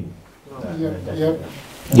Rahim?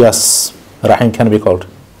 Yes, Rahim can be called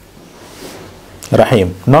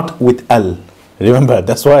Rahim, not with Al. Remember,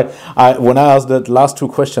 that's why when I asked the last two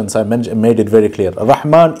questions, I made it very clear.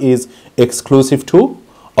 Rahman is exclusive to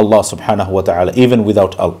Allah subhanahu wa ta'ala, even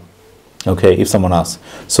without Al. Okay, if someone asks.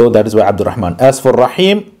 So that is why Abdur Rahman. As for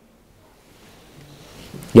Rahim,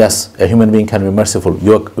 yes, a human being can be merciful.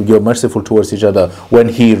 You're merciful towards each other. When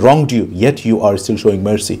he wronged you, yet you are still showing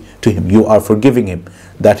mercy to him. You are forgiving him.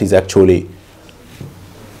 That is actually,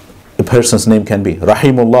 a person's name can be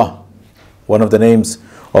Rahimullah. One of the names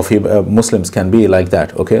of Muslims can be like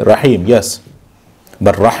that. Okay, Rahim, yes.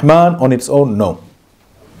 But Rahman on its own, no.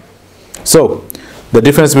 So, the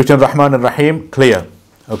difference between Rahman and Rahim, clear.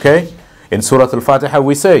 Okay, in Surah Al-Fatiha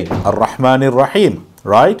we say Ar-Rahman Ar-Rahim,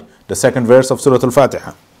 right? The second verse of Surah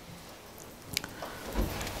Al-Fatiha.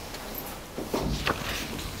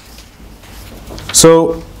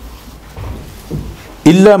 So,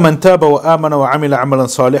 إلا من تاب وآمن وعمل عملا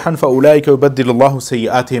صالحا فأولئك يبدل الله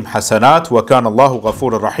سيئاتهم حسنات وكان الله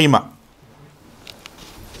غفورا رحيما.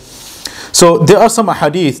 So there are some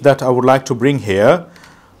ahadith that I would like to bring here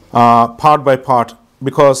part by part,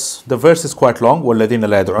 because the verse is quite long. وَالَّذِينَ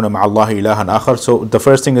لَا يَدْعُونَ مَعَ اللَّهِ إِلَهًا آخَرَ. So the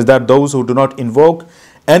first thing is that those who do not invoke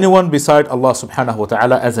anyone beside Allah subhanahu wa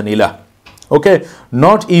ta'ala as an ilah. Okay,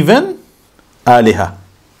 not even aliha.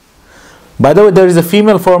 By the way, there is a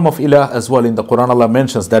female form of ilah as well in the Quran. Allah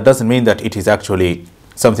mentions that doesn't mean that it is actually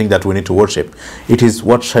something that we need to worship. It is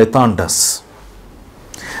what shaitan does.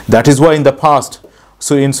 That is why in the past,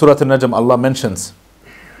 so in Surah An-Najm, Allah mentions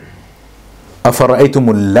أَفَرَأَيْتُمُ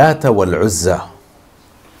اللَّاتَ وَالْعُزَّى.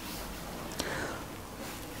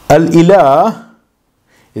 Al-Ilah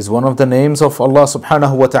is one of the names of Allah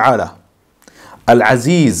subhanahu wa ta'ala.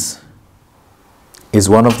 Al-Aziz is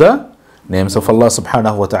one of the names of Allah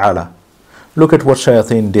subhanahu wa ta'ala. Look at what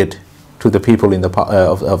shayateen did to the people in the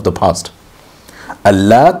of the past.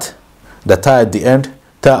 Al-Lat, the ta at the end,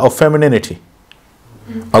 ta of femininity.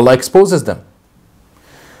 Allah exposes them.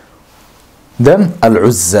 Then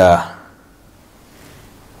Al-Uzza,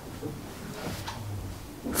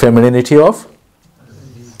 femininity of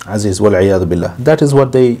Aziz, wal-'iyadhu billah. That is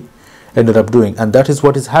what they ended up doing, and that is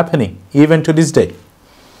what is happening even to this day.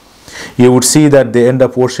 You would see that they end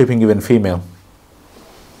up worshipping even female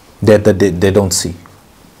that they don't see,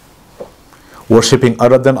 worshipping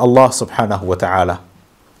other than Allah subhanahu wa ta'ala.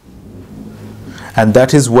 And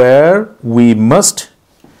that is where we must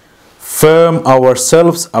firm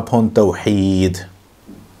ourselves upon Tawheed.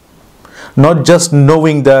 Not just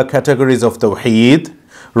knowing the categories of Tawheed,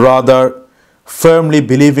 rather firmly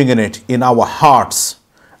believing in it in our hearts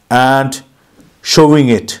and showing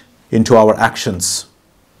it into our actions.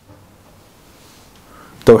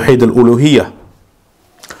 Tawheed al-Uluhiyyah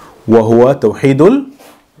wa huwa Tawheed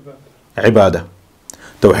al-Ibadah.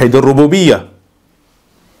 Tawheed al-Rububiyyah,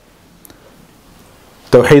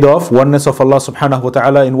 Tawheed of oneness of Allah subhanahu wa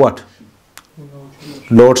ta'ala in what?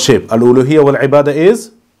 Lordship. Al-Uluhiyyah wal-Ibadah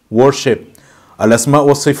is worship. Al-Asma'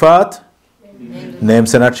 wa-Sifat,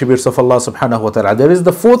 names and attributes of Allah subhanahu wa ta'ala. There is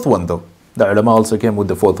the fourth one though. The ulama also came with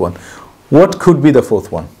the fourth one. What could be the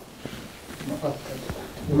fourth one?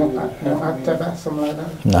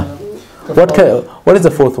 No. What is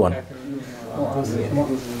the fourth one?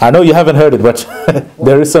 I know you haven't heard it, but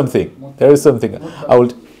there is something. There is something. I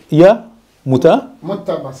will. Yeah,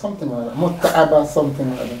 Muttaba, something like that. Muttaba, something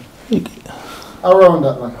like that. Around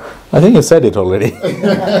that one. I think you said it already.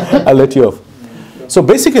 I'll let you off. So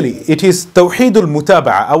basically, it is Tawheed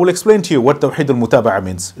al-Mutaba'a. I will explain to you what Tawheed al-Mutaba'a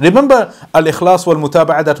means. Remember al-Ikhlas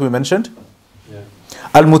wal-Mutaba'a that we mentioned? Yeah.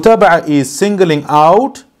 Al-Mutaba'a is singling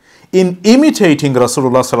out in imitating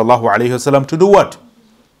Rasulullah sallallahu alayhi wasallam to do what?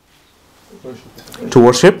 To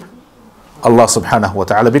worship Allah subhanahu wa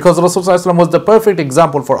ta'ala. Because Rasulullah sallallahu was the perfect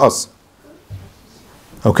example for us.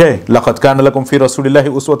 Okay. لَقَدْ كَانَ لَكُمْ فِي رَسُولِ اللَّهِ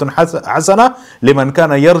أُسْوَةٌ حَسَنَةٌ لِمَنْ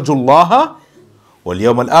كَانَ يَرْجُو اللَّهَ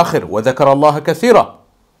وَالْيَوْمَ الْآخِرِ وَذَكَرَ اللَّهَ كَثِيرًا.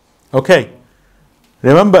 Okay.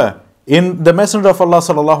 Remember, in the Messenger of Allah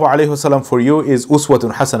sallallahu alayhi wasallam for you is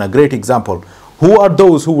Uswatun Hasana, great example. Who are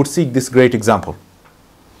those who would seek this great example?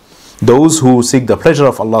 Those who seek the pleasure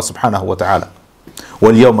of Allah subhanahu wa ta'ala.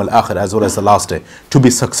 وَالْيَوْمَ الْآخِرِ, as well as the last day, to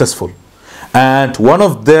be successful. And one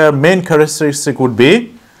of their main characteristics would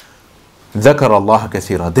be ذَكَرَ اللَّهَ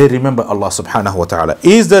كَثِيرًا. They remember Allah subhanahu wa ta'ala.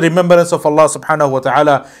 Is the remembrance of Allah subhanahu wa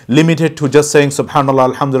ta'ala limited to just saying subhanallah,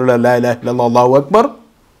 alhamdulillah, la ilaha illallah, Allahu akbar?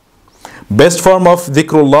 Best form of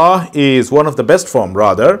dhikrullah is one of the best form,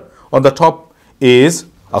 rather. On the top is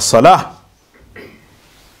as-salah.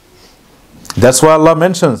 That's why Allah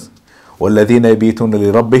mentions وَالَّذِينَ يَبِيتُونَ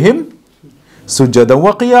لِرَبِّهِمْ سُجَّدًا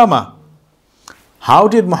وَقِيَامًا. How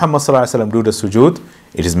did Muhammad sallallahu alaihi wasallam do the sujood?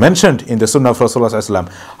 It is mentioned in the Sunnah of Rasulullah sallallahu alaihi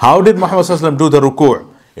wasallam. How did Muhammad sallallahu alaihi wasallam do the ruku'?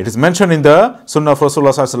 It is mentioned in the Sunnah of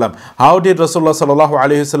Rasulullah sallallahu alaihi wasallam. How did Rasulullah sallallahu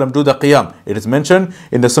alaihi wasallam do the qiyam? It is mentioned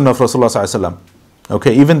in the Sunnah of Rasulullah sallallahu alaihi wasallam.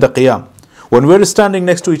 Okay, even the qiyam. When we're standing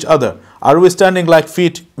next to each other, are we standing like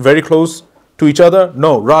feet very close to each other?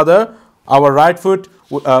 No, rather our right foot,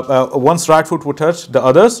 one's right foot would touch the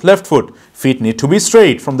other's left foot. Feet need to be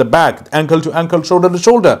straight from the back, ankle to ankle, shoulder to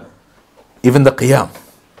shoulder. Even the qiyam.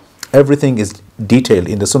 Everything is detailed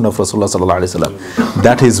in the Sunnah of Rasulullah sallallahu alaihi wasallam.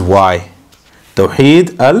 That is why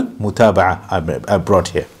Tawheed al-Mutaba'a I brought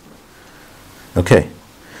here. Okay.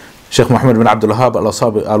 Sheikh Muhammad bin Abdul Wahhab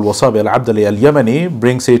al-Wasabi al-Abdali al-Yamani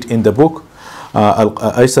brings it in the book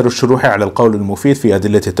أيسر الشروح على القول المفيد في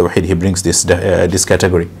أدلة التوحيد. He brings this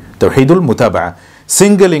category. Tawheed al-Mutaba'a.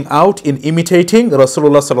 Singling out in imitating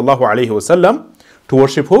Rasulullah sallallahu alaihi wasallam to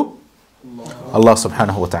worship who? Allah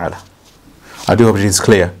subhanahu wa ta'ala. I do hope it is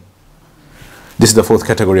clear. This is the fourth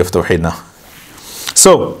category of Tawheed now.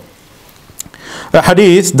 So, a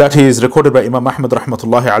hadith that is recorded by Imam Ahmad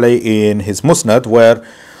rahmatullahi alayhi in his Musnad, where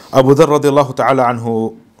Abu Dharr radiallahu ta'ala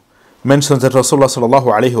anhu mentions that Rasulullah sallallahu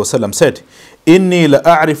alayhi wa sallam said, إِنِّي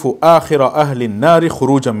لَأَعْرِفُ آخِرَ أَهْلِ النَّارِ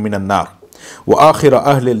خُرُوجًا مِنَ النَّارِ وآخِرَ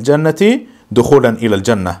أهل الجنة دخولا إلى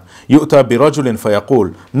الجنة يؤتى برجل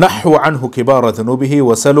فيقول نحوا عنه كبار ذنوبه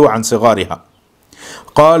وسلوا عن صغارها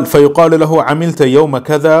قال فيقال له عملت يوم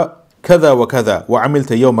كذا كذا وكذا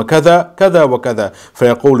وعملت يوم كذا كذا وكذا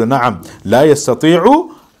فيقول نعم لا يستطيع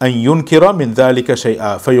أن ينكر من ذلك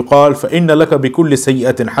شيئا فيقال فإن لك بكل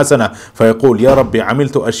سيئة حسنة فيقول يا ربي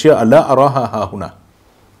عملت أشياء لا أراها ها هنا.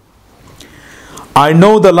 I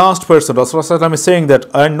know the last person, Rasulullah is saying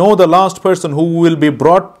that I know the last person who will be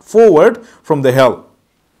brought forward from the hell.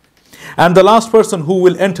 And the last person who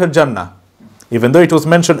will enter Jannah. Even though it was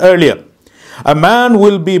mentioned earlier. A man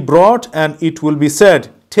will be brought and it will be said,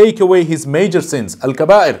 take away his major sins,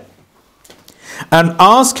 al-kaba'ir. And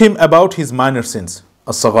ask him about his minor sins,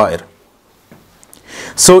 as-saghair.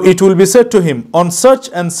 So it will be said to him, on such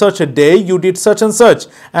and such a day you did such and such,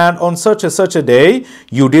 and on such a day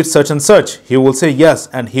you did such and such. He will say yes,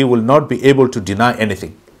 and he will not be able to deny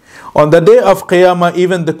anything. On the day of Qiyamah,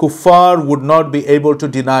 even the kuffar would not be able to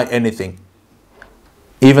deny anything.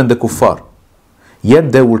 Even the kuffar.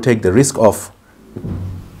 Yet they will take the risk of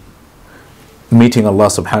meeting Allah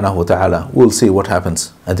subhanahu wa ta'ala. We'll see what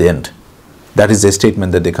happens at the end. That is the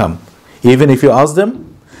statement that they come. Even if you ask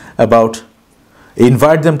them about,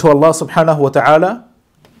 invite them to Allah subhanahu wa ta'ala,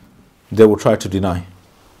 they will try to deny.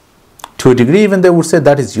 To a degree even they would say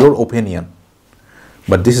that is your opinion.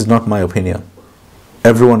 But this is not my opinion.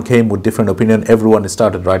 Everyone came with different opinion, everyone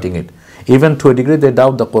started writing it. Even to a degree they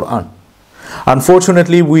doubt the Quran.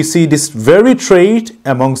 Unfortunately we see this very trait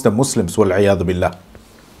amongst the Muslims, wal-'iyadhu billah.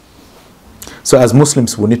 So as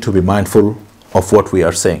Muslims we need to be mindful of what we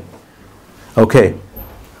are saying. Okay,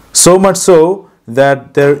 so much so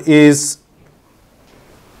that there is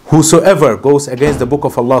whosoever goes against the book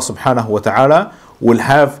of Allah subhanahu wa ta'ala will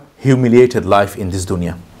have humiliated life in this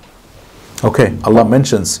dunya. Okay, Allah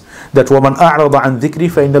mentions that وَمَنْ أَعْرَضَ عَنْ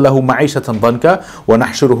ذِكْرِي فَإِنَّ لَهُ مَعِيشَةً ضَنْكَ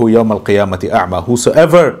وَنَحْشُرُهُ يَوْمَ الْقِيَامَةِ أَعْمَى.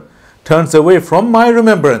 Whosoever turns away from my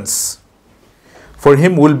remembrance, for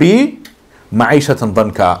him will be مَعِيشَةً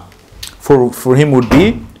ضَنْكَ. For him would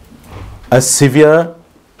be a severe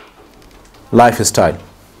lifestyle.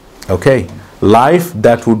 Okay, life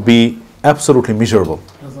that would be absolutely miserable.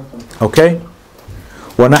 Okay,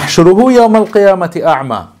 وَنَحْشُرُهُ يَوْمَ الْقِيَامَةِ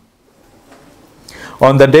أَعْمَى.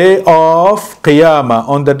 On the day of Qiyamah,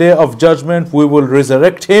 on the day of judgment, we will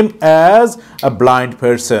resurrect him as a blind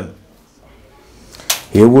person.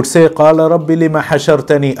 He would say, قَالَ رَبِّ لِمَا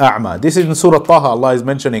حَشَرْتَنِي أَعْمَى. This is in Surah Taha, Allah is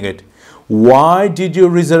mentioning it. Why did you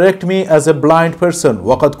resurrect me as a blind person?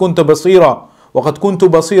 وَقَدْ كُنْتَ بَصِيرًا وَقَدْ كُنْتُ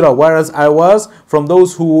بَصِيرًا. Whereas I was from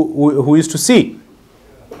those who used to see.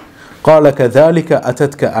 قَالَ كَذَلِكَ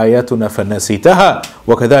أَتَتْكَ آيَاتُنَا فَنَسِيتَهَا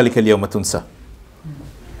وَكَذَلِكَ الْيَوْمَ تُنْسَى.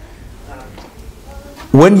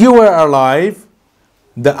 When you were alive,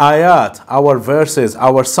 the ayat, our verses,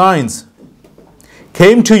 our signs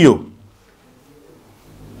came to you.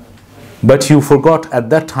 But you forgot at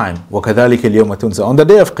that time. وَكَذَلِكَ الْيَوْمَ تُنْسَى. On the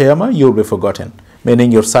day of Qiyamah, you will be forgotten.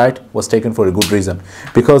 Meaning your sight was taken for a good reason.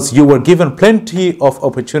 Because you were given plenty of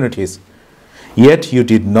opportunities. Yet you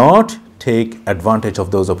did not take advantage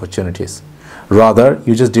of those opportunities. Rather,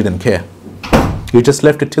 you just didn't care. You just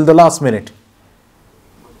left it till the last minute.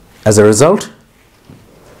 As a result,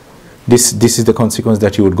 this is the consequence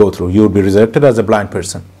that you would go through. You would be resurrected as a blind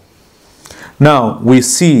person. Now, we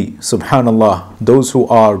see, subhanallah, those who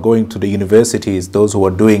are going to the universities, those who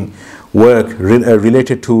are doing work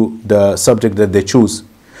related to the subject that they choose.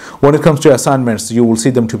 When it comes to assignments, you will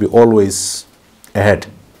see them to be always ahead.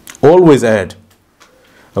 Always ahead.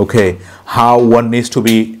 Okay, how one needs to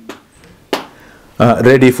be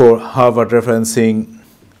ready for Harvard referencing,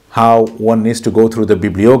 how one needs to go through the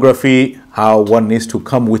bibliography, how one needs to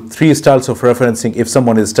come with 3 styles of referencing if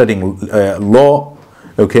someone is studying law,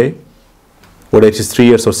 okay, whether it is 3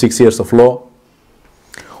 years or 6 years of law.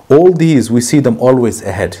 All these, we see them always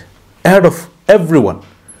ahead of everyone.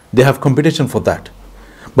 They have competition for that.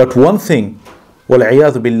 But one thing,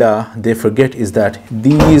 wal-'iyadhu billah, they forget is that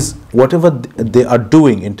these, whatever they are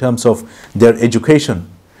doing in terms of their education,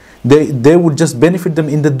 they would just benefit them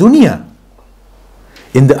in the dunya.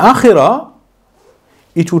 In the akhirah,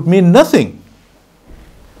 it would mean nothing.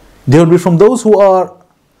 They would be from those who are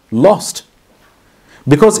lost.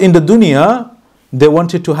 Because in the dunya, they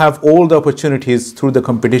wanted to have all the opportunities through the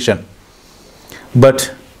competition.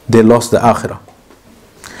 But they lost the akhirah.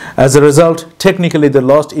 As a result, technically they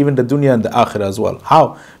lost even the dunya and the akhirah as well.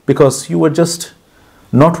 How? Because you were just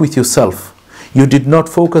not with yourself. You did not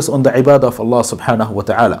focus on the ibadah of Allah subhanahu wa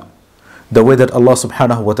ta'ala. The way that Allah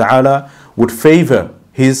subhanahu wa ta'ala would favor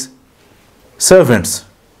His servants.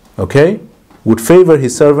 Okay? Would favor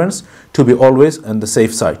His servants to be always on the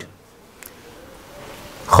safe side.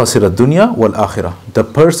 خسر الدنيا والآخرة. The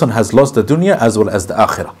person has lost the dunya as well as the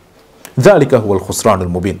akhirah. ذلك هو الخسران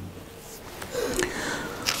المبين.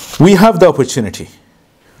 We have the opportunity.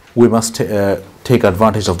 We must take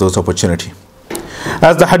advantage of those opportunity.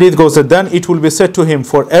 As the hadith goes, that then it will be said to him,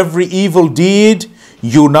 for every evil deed,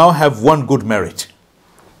 you now have one good merit.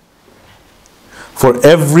 For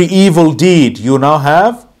every evil deed, you now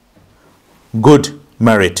have good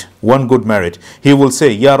merit. One good merit. He will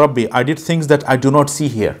say, Ya Rabbi, I did things that I do not see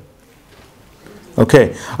here.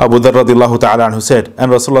 Okay, Abu Dharr radiallahu ta'ala anhu said,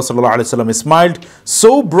 and Rasulullah sallallahu alayhi wa sallam smiled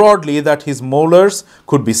so broadly that his molars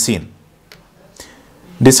could be seen.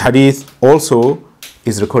 This hadith also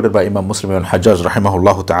is recorded by Imam Muslim ibn Hajjaj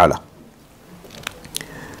rahimahullah ta'ala.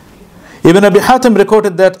 Ibn Abi Hatim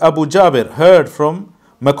recorded that Abu Jabir heard from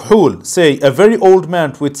Makhul say, a very old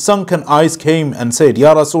man with sunken eyes came and said,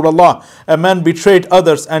 Ya Rasulullah, a man betrayed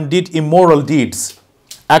others and did immoral deeds,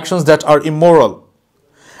 actions that are immoral.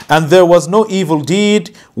 And there was no evil deed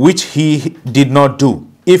which he did not do.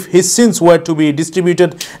 If his sins were to be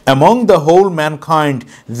distributed among the whole mankind,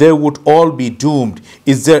 they would all be doomed.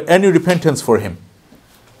 Is there any repentance for him?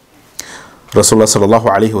 Rasulullah sallallahu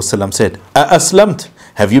alayhi wasallam said, Aslamt,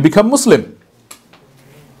 have you become Muslim?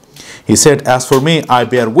 He said, as for me, I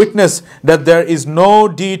bear witness that there is no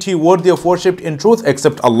deity worthy of worship in truth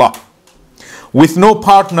except Allah, with no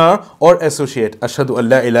partner or associate. Ashhadu an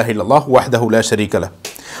la ilaha illallah wahdahu la sharika lah.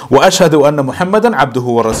 Wa ashhadu anna Muhammadan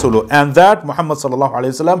abduhu wa rasuluh. And that Muhammad sallallahu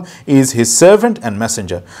alayhi wasallam is his servant and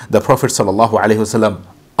messenger. The Prophet sallallahu alayhi wasallam,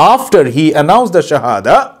 after he announced the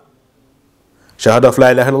shahada of la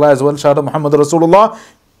ilaha illallah as well, shahada Muhammad Rasulullah,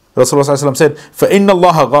 Rasulullah sallallahu alayhi wasallam said, فَإِنَّ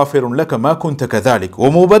اللَّهَ غَافِرٌ لَكَ مَا كُنْتَ كَذَلِكَ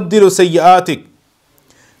وَمُبَدِّلُ سَيِّئَاتِكَ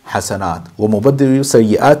حَسَنَاتٍ وَمُبَدِّلُ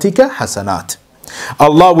سَيِّئَاتِكَ حَسَنَاتٍ.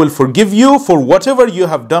 Allah will forgive you for whatever you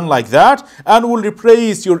have done like that, and will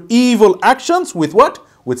replace your evil actions with what?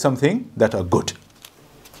 With something that are good.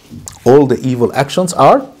 All the evil actions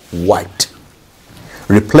are wiped,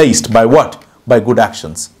 replaced by what? By good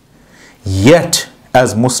actions. Yet,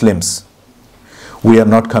 as Muslims, we are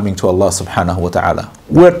not coming to Allah subhanahu wa ta'ala.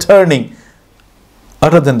 We are turning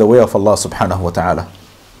other than the way of Allah subhanahu wa ta'ala.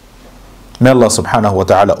 May Allah subhanahu wa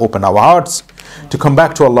ta'ala open our hearts to come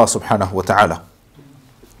back to Allah subhanahu wa ta'ala.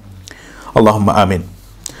 Allahumma ameen.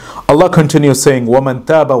 Allah continues saying, وَمَنْ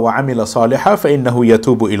تَابَ وَعَمِلَ صَالِحًا فَإِنَّهُ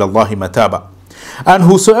يَتُوبُ إِلَى اللَّهِ مَتَابًا. And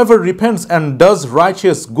whosoever repents and does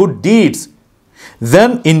righteous good deeds,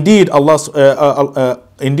 then indeed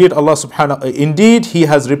he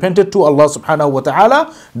has repented to Allah subhanahu wa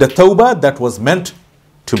ta'ala the tawbah that was meant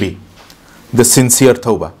to be, the sincere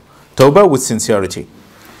tawbah with sincerity.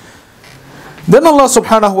 Then Allah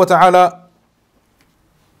subhanahu wa ta'ala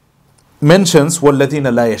mentions وَالَّذِينَ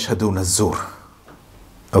لَا يَشْهَدُونَ الزُّورِ.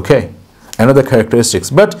 Okay, another characteristics.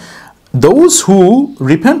 But those who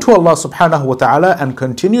repent to Allah subhanahu wa ta'ala and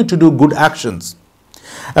continue to do good actions,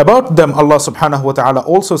 about them Allah subhanahu wa ta'ala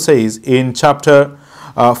also says in chapter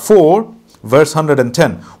 4 verse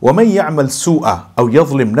 110, وَمَنْ يَعْمَلْ سُوءًا أَوْ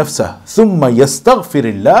يَظْلِمْ نَفْسَهُ ثُمَّ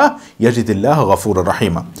يَسْتَغْفِرِ اللَّهِ يَجِدِ اللَّهَ غَفُورًا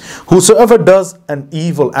رَحِيمًا. Whosoever does an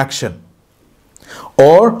evil action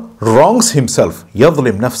or wrongs himself,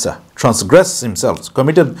 يَظْلِمْ نَفْسَهُ, transgresses himself,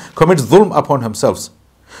 commits dhulm upon himself,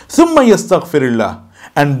 ثُمَّ يَسْتَغْفِرِ اللَّهِ,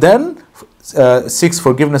 and then seeks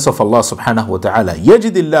forgiveness of Allah subhanahu wa ta'ala,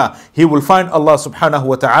 يَجِدِ اللَّهِ, he will find Allah subhanahu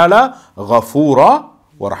wa ta'ala غَفُورًا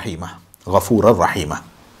وَرَحِيمًا, غَفُورًا رَحِيمًا.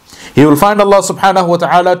 He will find Allah subhanahu wa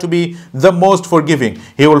ta'ala to be the most forgiving.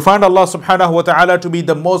 He will find Allah subhanahu wa ta'ala to be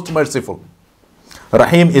the most merciful.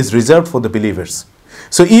 Rahim is reserved for the believers.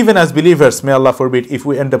 So even as believers, may Allah forbid, if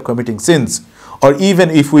we end up committing sins, or even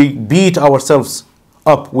if we beat ourselves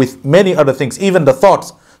up with many other things, even the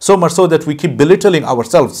thoughts, so much so that we keep belittling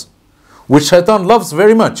ourselves, which shaitan loves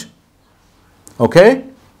very much. Okay?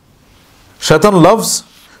 Shaitan loves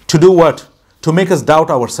to do what? To make us doubt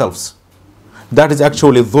ourselves. That is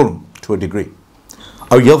actually dhulm to a degree.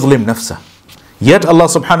 Or yadhlim nafsa. Yet Allah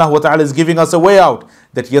subhanahu wa ta'ala is giving us a way out,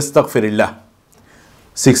 that yastaghfirillah,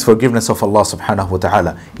 seeks forgiveness of Allah subhanahu wa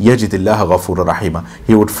ta'ala, yajidillaha ghafura rahima.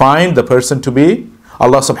 He would find the person to be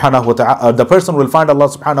Allah subhanahu wa ta'ala, the person will find Allah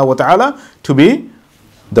subhanahu wa ta'ala to be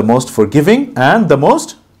the most forgiving and the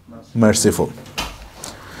most merciful.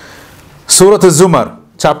 Surah Az-Zumar,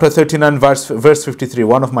 chapter 39, verse 53,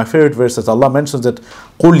 one of my favorite verses, Allah mentions that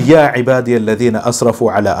قُلْ يَا عِبَادِيَ الَّذِينَ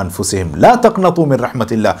أَسْرَفُوا عَلَىٰ أَنفُسِهِمْ لَا تَقْنَطُوا مِنْ رَحْمَةِ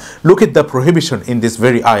اللَّهِ. Look at the prohibition in this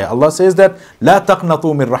very ayah. Allah says that لَا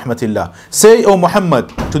تَقْنَطُوا مِنْ رَحْمَةِ اللَّهِ. Say, O Muhammad,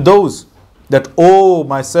 to those that, oh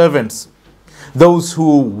my servants, those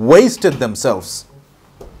who wasted themselves,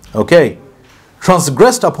 okay,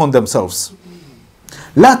 transgressed upon themselves,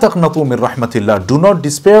 لا تقنطوا من رحمة الله. Do not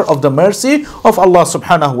despair of the mercy of Allah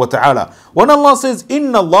subhanahu wa ta'ala. When Allah says,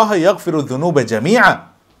 إِنَّ اللَّهَ يَغْفِرُ الذُّنُوبَ جَمِيعًا.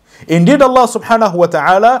 Indeed, Allah subhanahu wa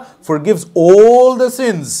ta'ala forgives all the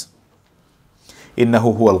sins. إِنَّهُ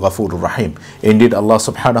هُوَ الْغَفُورُ الرَّحِيمُ. Indeed, Allah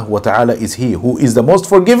subhanahu wa ta'ala is He who is the most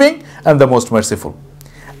forgiving and the most merciful.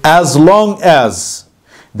 As long as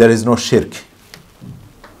there is no shirk.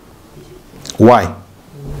 Why?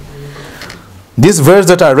 This verse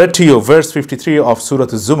that I read to you, verse 53 of Surah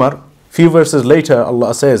Al-Zumar, few verses later,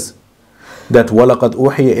 Allah says that وَلَقَدْ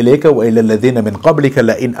أُوحِيَ إِلَيْكَ وَإِلَى الَّذِينَ مِنْ قَبْلِكَ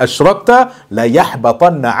لَإِنْ أَشْرَكْتَ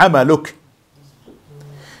لَيَحْبَطَنَّ عَمَلُكَ.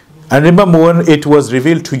 And remember when it was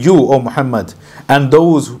revealed to you, O Muhammad, and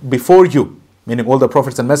those before you, meaning all the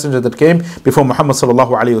prophets and messengers that came before Muhammad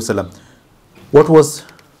sallallahu alayhi wasallam. What was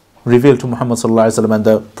revealed to Muhammad sallallahu alayhi wasallam and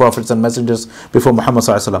the prophets and messengers before Muhammad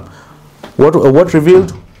sallallahu alayhi wasallam? What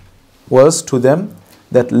revealed was to them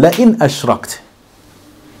that لَإِنْ أَشْرَكْتَ.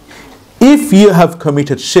 If you have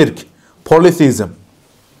committed shirk, polytheism,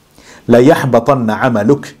 لَيَحْبَطَنَّ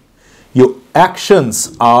عَمَلُكَ. Your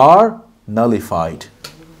actions are nullified.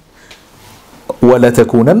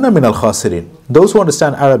 وَلَتَكُونَنَّ مِنَ الْخَاسِرِينَ. Those who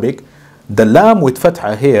understand Arabic, the lam with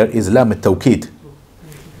fatha here is lam al-tawqid.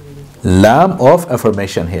 Lam of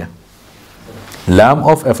affirmation here. Lam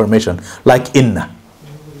of affirmation. Like inna.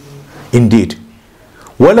 Indeed.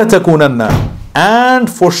 وَلَتَكُونَنَّ. And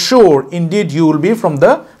for sure, indeed, you will be from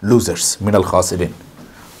the losers. مِنَ الْخَاسِرِينَ.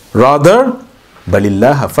 Rather, بَلِ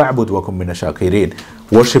اللَّهَ فَاعْبُدْ وَكُمْ مِنَ الشَّاكِرِينَ.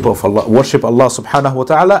 Worship Allah subhanahu wa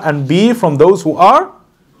ta'ala and be from those who are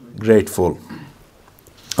grateful.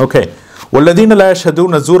 Okay. وَالَّذِينَ لَا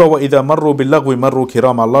يَشْهَدُونَ الزُّورَ وَإِذَا مَرُّوا بِاللَّغْوِ مَرُّوا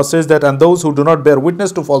كِرَامًا. Allah says that, and those who do not bear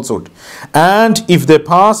witness to falsehood, and if they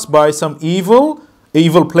pass by some evil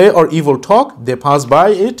play or evil talk, they pass by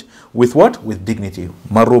it with what? With dignity.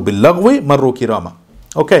 مَرُّوا بِاللَّغْوِ مَرُّوا كِرَامًا.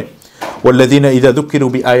 Okay. وَالَّذِينَ إِذَا ذُكِّرُوا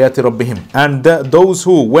بِآيَاتِ رَبِّهِمْ. And those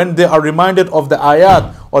who, when they are reminded of the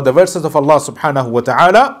ayat or the verses of Allah subhanahu wa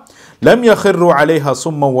ta'ala, لَمْ يَخِرُّوا عَلَيْهَا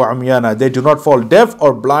صُمًّا وَعُمْيَانًا. They do not fall deaf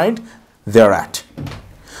or blind thereat.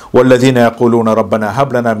 وَالَّذِينَ يَقُولُونَ رَبَّنَا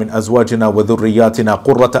هَبْ لَنَا مِنْ أَزْوَاجِنَا وَذُرِّيَّاتِنَا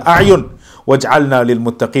قُرَّةَ أَعْيُنٍ وَاجْعَلْنَا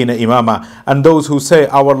لِلْمُتَّقِينَ إِمَامًا. And those who say,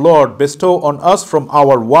 our Lord, bestow on us from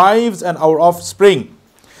our wives and our offspring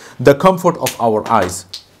the comfort of our eyes.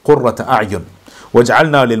 قُرَّةَ أَعْيُنٍ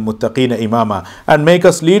وَاجْعَلْنَا لِلْمُتَّقِينَ إِمَامًا. And make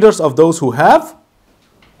us leaders of those who have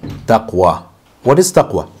taqwa. What is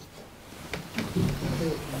taqwa?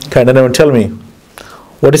 Can anyone tell me?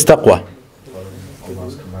 What is taqwa?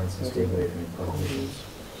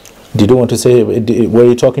 Did you want to say, were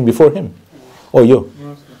you talking before him? Or you?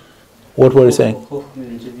 What were you saying?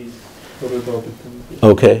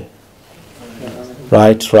 Okay.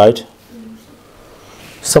 Right.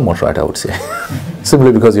 Somewhat right, I would say.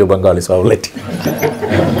 Simply because you're Bengali, so I will let you.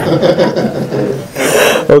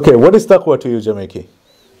 Okay, what is taqwa to you, Jamaica?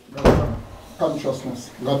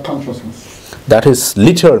 Consciousness, God consciousness. That is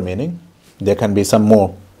literal meaning. There can be some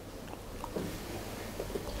more.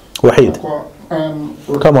 Wahid.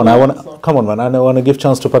 Come on, man. I want to give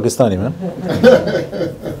chance to Pakistani, man.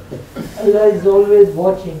 Allah is always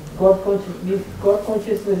watching. God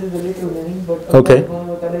consciousness is a little meaning, but Allah subhanahu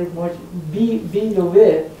wa ta'ala is watching. Being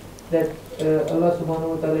aware that Allah subhanahu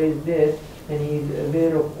wa ta'ala is there and He is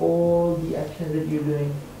aware of all the actions that you're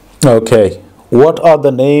doing. Okay. What are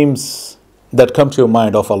the names that come to your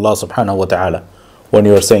mind of Allah subhanahu wa ta'ala when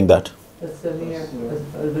you are saying that? As-Sami',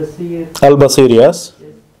 Al-Basir. Al-Basir, yes.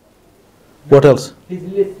 What else? He's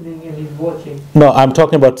listening and he's watching. No, I'm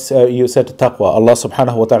talking about, you said taqwa. Allah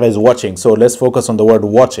subhanahu wa ta'ala is watching. So let's focus on the word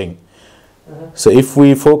watching. So if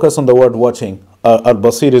we focus on the word watching,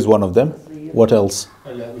 Al-Basir is one of them. What else?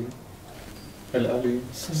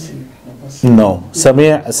 No.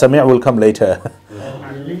 Sami' will come later.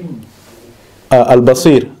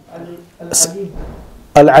 Al-Basir.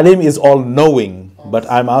 Al-Alim is all-knowing. But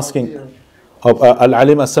I'm asking...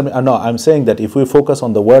 Al-Alim as-Sami'. No, I'm saying that if we focus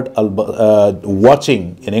on the word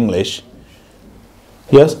watching in English,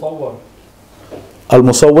 yes?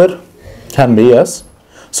 Al-Musawwir can be, yes.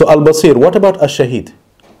 So Al-Basir, what about Ash-Shahid?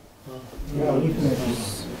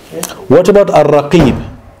 What about Ar-Raqib?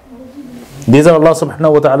 These are Allah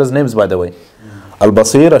subhanahu wa ta'ala's names, by the way.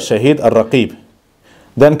 Al-Basir, Ash-Shahid, Ar-Raqib.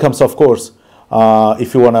 Then comes, of course,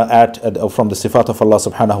 if you want to add from the sifat of Allah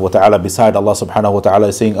subhanahu wa ta'ala, beside Allah subhanahu wa ta'ala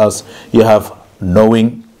is saying us, you have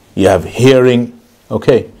knowing, you have hearing,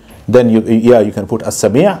 okay, then you can put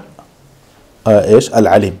as-sami'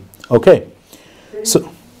 al-alim, okay. So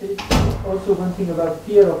also one thing about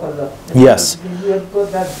fear of Allah. Yes. When you have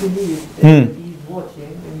got that belief that He is watching,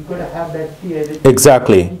 and you've got to have that fear that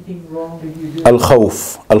exactly. anything wrong that you do,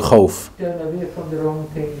 al-khawf, turn away from the wrong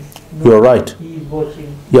things. You're right. He is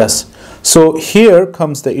watching. Yes. So here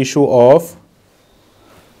comes the issue of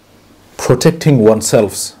protecting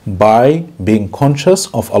oneself by being conscious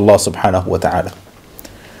of Allah subhanahu wa ta'ala.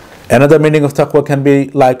 Another meaning of taqwa can be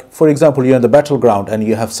like, for example, you're in the battleground and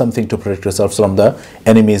you have something to protect yourself from the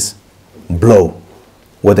enemy's blow,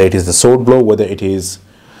 whether it is the sword blow, whether it is,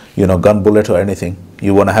 gun bullet or anything.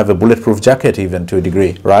 You want to have a bulletproof jacket even to a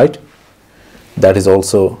degree, right? That is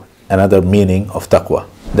also another meaning of taqwa,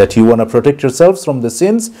 that you want to protect yourselves from the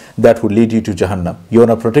sins that will lead you to Jahannam. You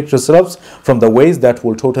want to protect yourselves from the ways that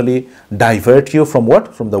will totally divert you from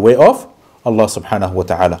what? From the way of Allah subhanahu wa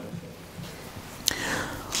ta'ala.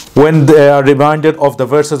 When they are reminded of the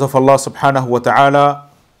verses of Allah subhanahu wa ta'ala,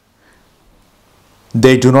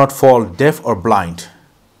 they do not fall deaf or blind.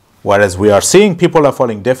 Whereas we are seeing people are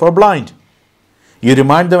falling deaf or blind. You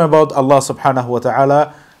remind them about Allah subhanahu wa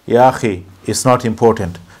ta'ala, ya akhi, it's not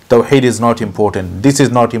important. Tawheed is not important. This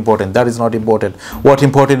is not important. That is not important. What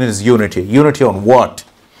important is unity. Unity on what?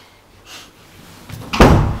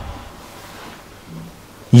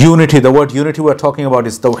 Unity, the word unity we're talking about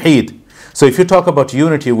is Tawheed. So if you talk about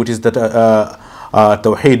unity, which is the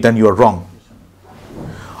Tawheed, then you are wrong.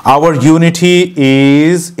 Our unity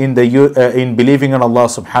is in believing in Allah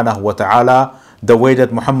subhanahu wa ta'ala, the way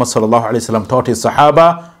that Muhammad sallallahu alayhi wa sallam taught his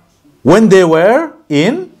Sahaba when they were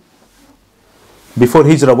before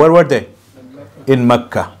Hijrah. Where were they? In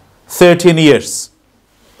Mecca. 13 years.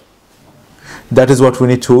 That is what we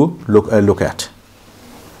need to look at.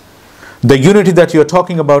 The unity that you are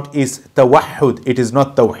talking about is tawahhud. It is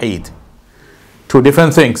not tawheed. Two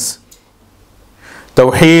different things.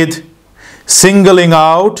 Tawheed, singling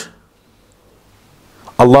out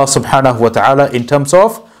Allah subhanahu wa ta'ala in terms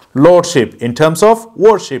of lordship, in terms of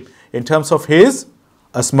worship, in terms of His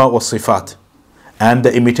asma wa sifat. And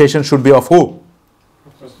the imitation should be of who?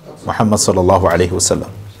 Muhammad sallallahu alayhi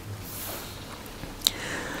wasallam.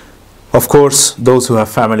 Of course, those who have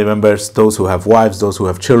family members, those who have wives, those who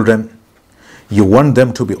have children, you want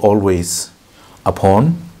them to be always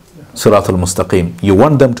upon Sirat al-Mustaqim. You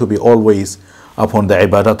want them to be always upon the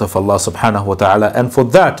ibadat of Allah subhanahu wa ta'ala. And for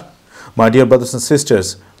that, my dear brothers and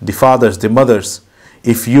sisters, the fathers, the mothers,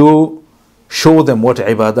 if you show them what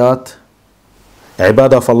ibadah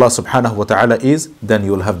of Allah subhanahu wa ta'ala is, then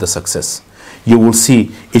you will have the success. You will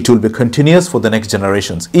see it will be continuous for the next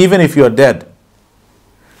generations. Even if you are dead,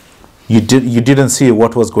 you didn't see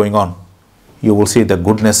what was going on. You will see the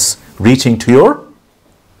goodness reaching to your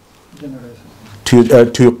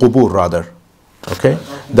qubur rather. Okay?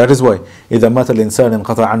 That is why إذا مات الإنسان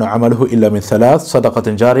انقطع عنه عمله إلا من ثلاث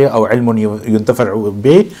صدقة جارية أو علم ينتفع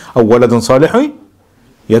به أو ولد صالح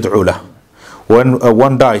يدعو له. When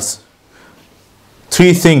one dies,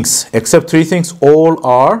 except three things, all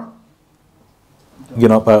are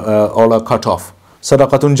cut off.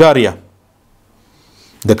 Sadaqatun jariyah,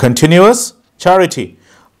 the continuous charity,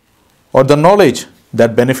 or the knowledge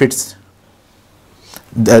that benefits,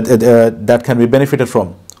 that can be benefited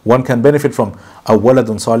from. One can benefit from a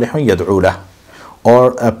waladun salihun yad'u lah,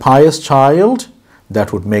 or a pious child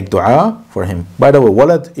that would make dua for him. By the way,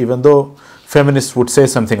 walad, even though feminists would say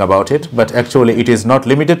something about it, but actually it is not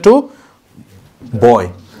limited to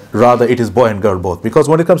boy. Rather, it is boy and girl both. Because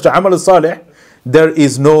when it comes to amal salih, there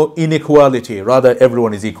is no inequality. Rather,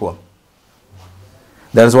 everyone is equal.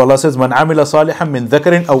 That is what Allah says, "Man amila salihan min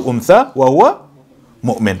dhakarin aw untha wa huwa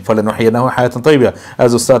mu'min, falanuhyiyannahu hayatan tayyibah."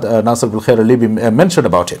 As Ustadh Nasir Bil-Khair Al-Libi mentioned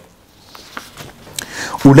about it.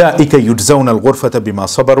 أولئك يجزون الغرفة بما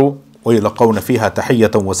صبروا ويلقون فيها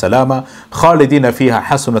تحية وسلاما خالدين فيها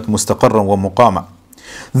حسنت مستقرا ومقاما.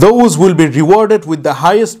 Those will be rewarded with the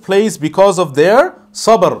highest place because of their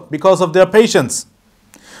sabr, because of their patience.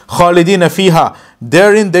 خالدين فيها,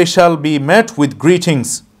 therein they shall be met with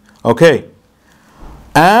greetings. Okay.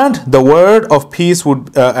 And the word of peace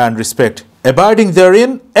would and respect. Abiding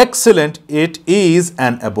therein, excellent it is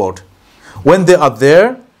an abode. When they are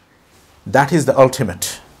there, that is the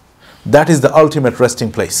ultimate. That is the ultimate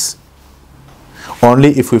resting place. Only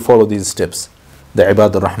if we follow these steps. The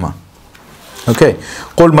Ibad Ar-Rahman. Okay.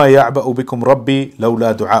 قُلْ مَا يَعْبَأُ بِكُمْ رَبِّي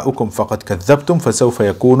لَوْلَا دُعَاؤُكُمْ فَقَدْ كَذَّبْتُمْ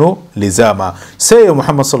فَسَوْفَ يَكُونُ لِزَامًا. Say, O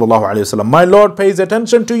Muhammad sallallahu alayhi wa sallam, my Lord pays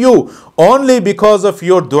attention to you only because of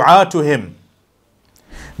your dua to Him.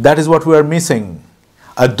 That is what we are missing.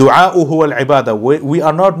 Ad-du'a huwa al-ibadah. We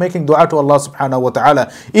are not making dua to Allah subhanahu wa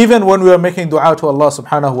ta'ala. Even when we are making dua to Allah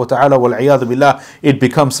subhanahu wa ta'ala, wal-'iyadhu billah, it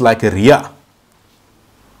becomes like a riyah.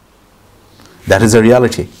 That is a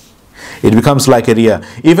reality. It becomes like a riyah.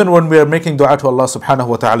 Even when we are making dua to Allah subhanahu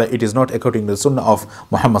wa ta'ala, it is not according to the sunnah of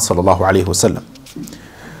Muhammad sallallahu alayhi wa sallam.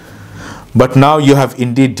 But now you have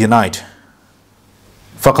indeed denied.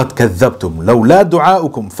 فَقَدْ كَذَّبْتُمْ لَوْلَا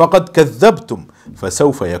دُعَاؤُكُمْ فَقَدْ كَذَّبْتُمْ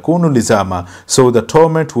فَسَوْفَ يَكُونُ لِزَامًا. So the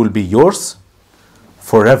torment will be yours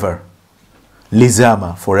forever.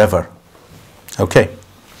 Lizama, forever. Okay.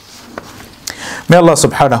 May Allah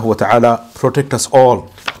subhanahu wa ta'ala protect us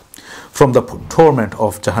all from the torment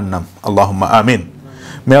of Jahannam. Allahumma ameen.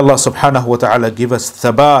 May Allah subhanahu wa ta'ala give us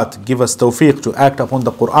thabat, give us tawfiq to act upon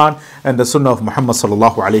the Quran and the Sunnah of Muhammad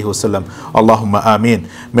sallallahu alayhi wa sallam. Allahumma ameen.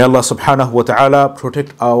 May Allah subhanahu wa ta'ala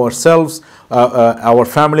protect ourselves, our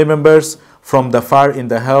family members from the fire in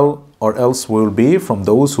the hell, or else we will be from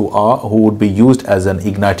those who would be used as an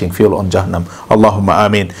igniting fuel on Jahannam. Allahumma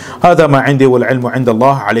ameen. هذا ما عندي والعلم عند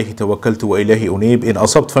الله عليه توكلت وإليه أنيب إن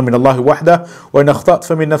أصبت فمن الله وحده وإن أخطأت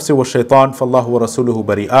فمن نفسي والشيطان فالله ورسوله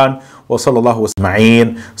بريئان وصلى الله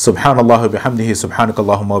وسلم. سبحان الله وبحمده سبحانك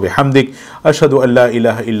اللهم وبحمدك أشهد أن لا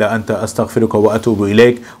إله إلا أنت أستغفرك وأتوب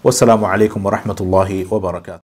إليك والسلام عليكم ورحمة الله وبركاته.